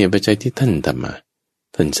เหตุปัจจัยที่ท่านทำมา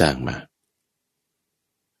ท่านสร้างมา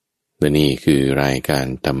และนี่คือรายการ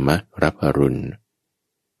ธรรมรับอรุณ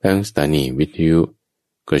ทางสถานีวิทยุ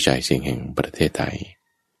กระจายเสียงแห่งประเทศไทย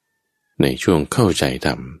ในช่วงเข้าใจธ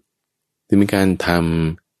รรมที่มีการท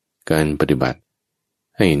ำการปฏิบัติ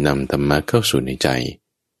ให้นำธรรมะเข้าสู่ในใจ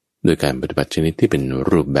โดยการปฏิบัติชนิดที่เป็น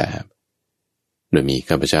รูปแบบโดยมี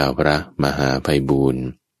ข้าพเจ้าพระมหาไพบูลย์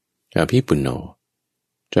อภิปุณโญ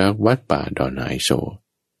จากวัดป่าดอนไฮโซ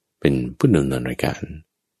เป็นผู้ดำเนินรายการ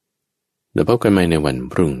เดี๋ยวพบกันใหม่ในวัน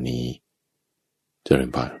พรุ่งนี้เจริญ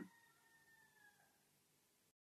พร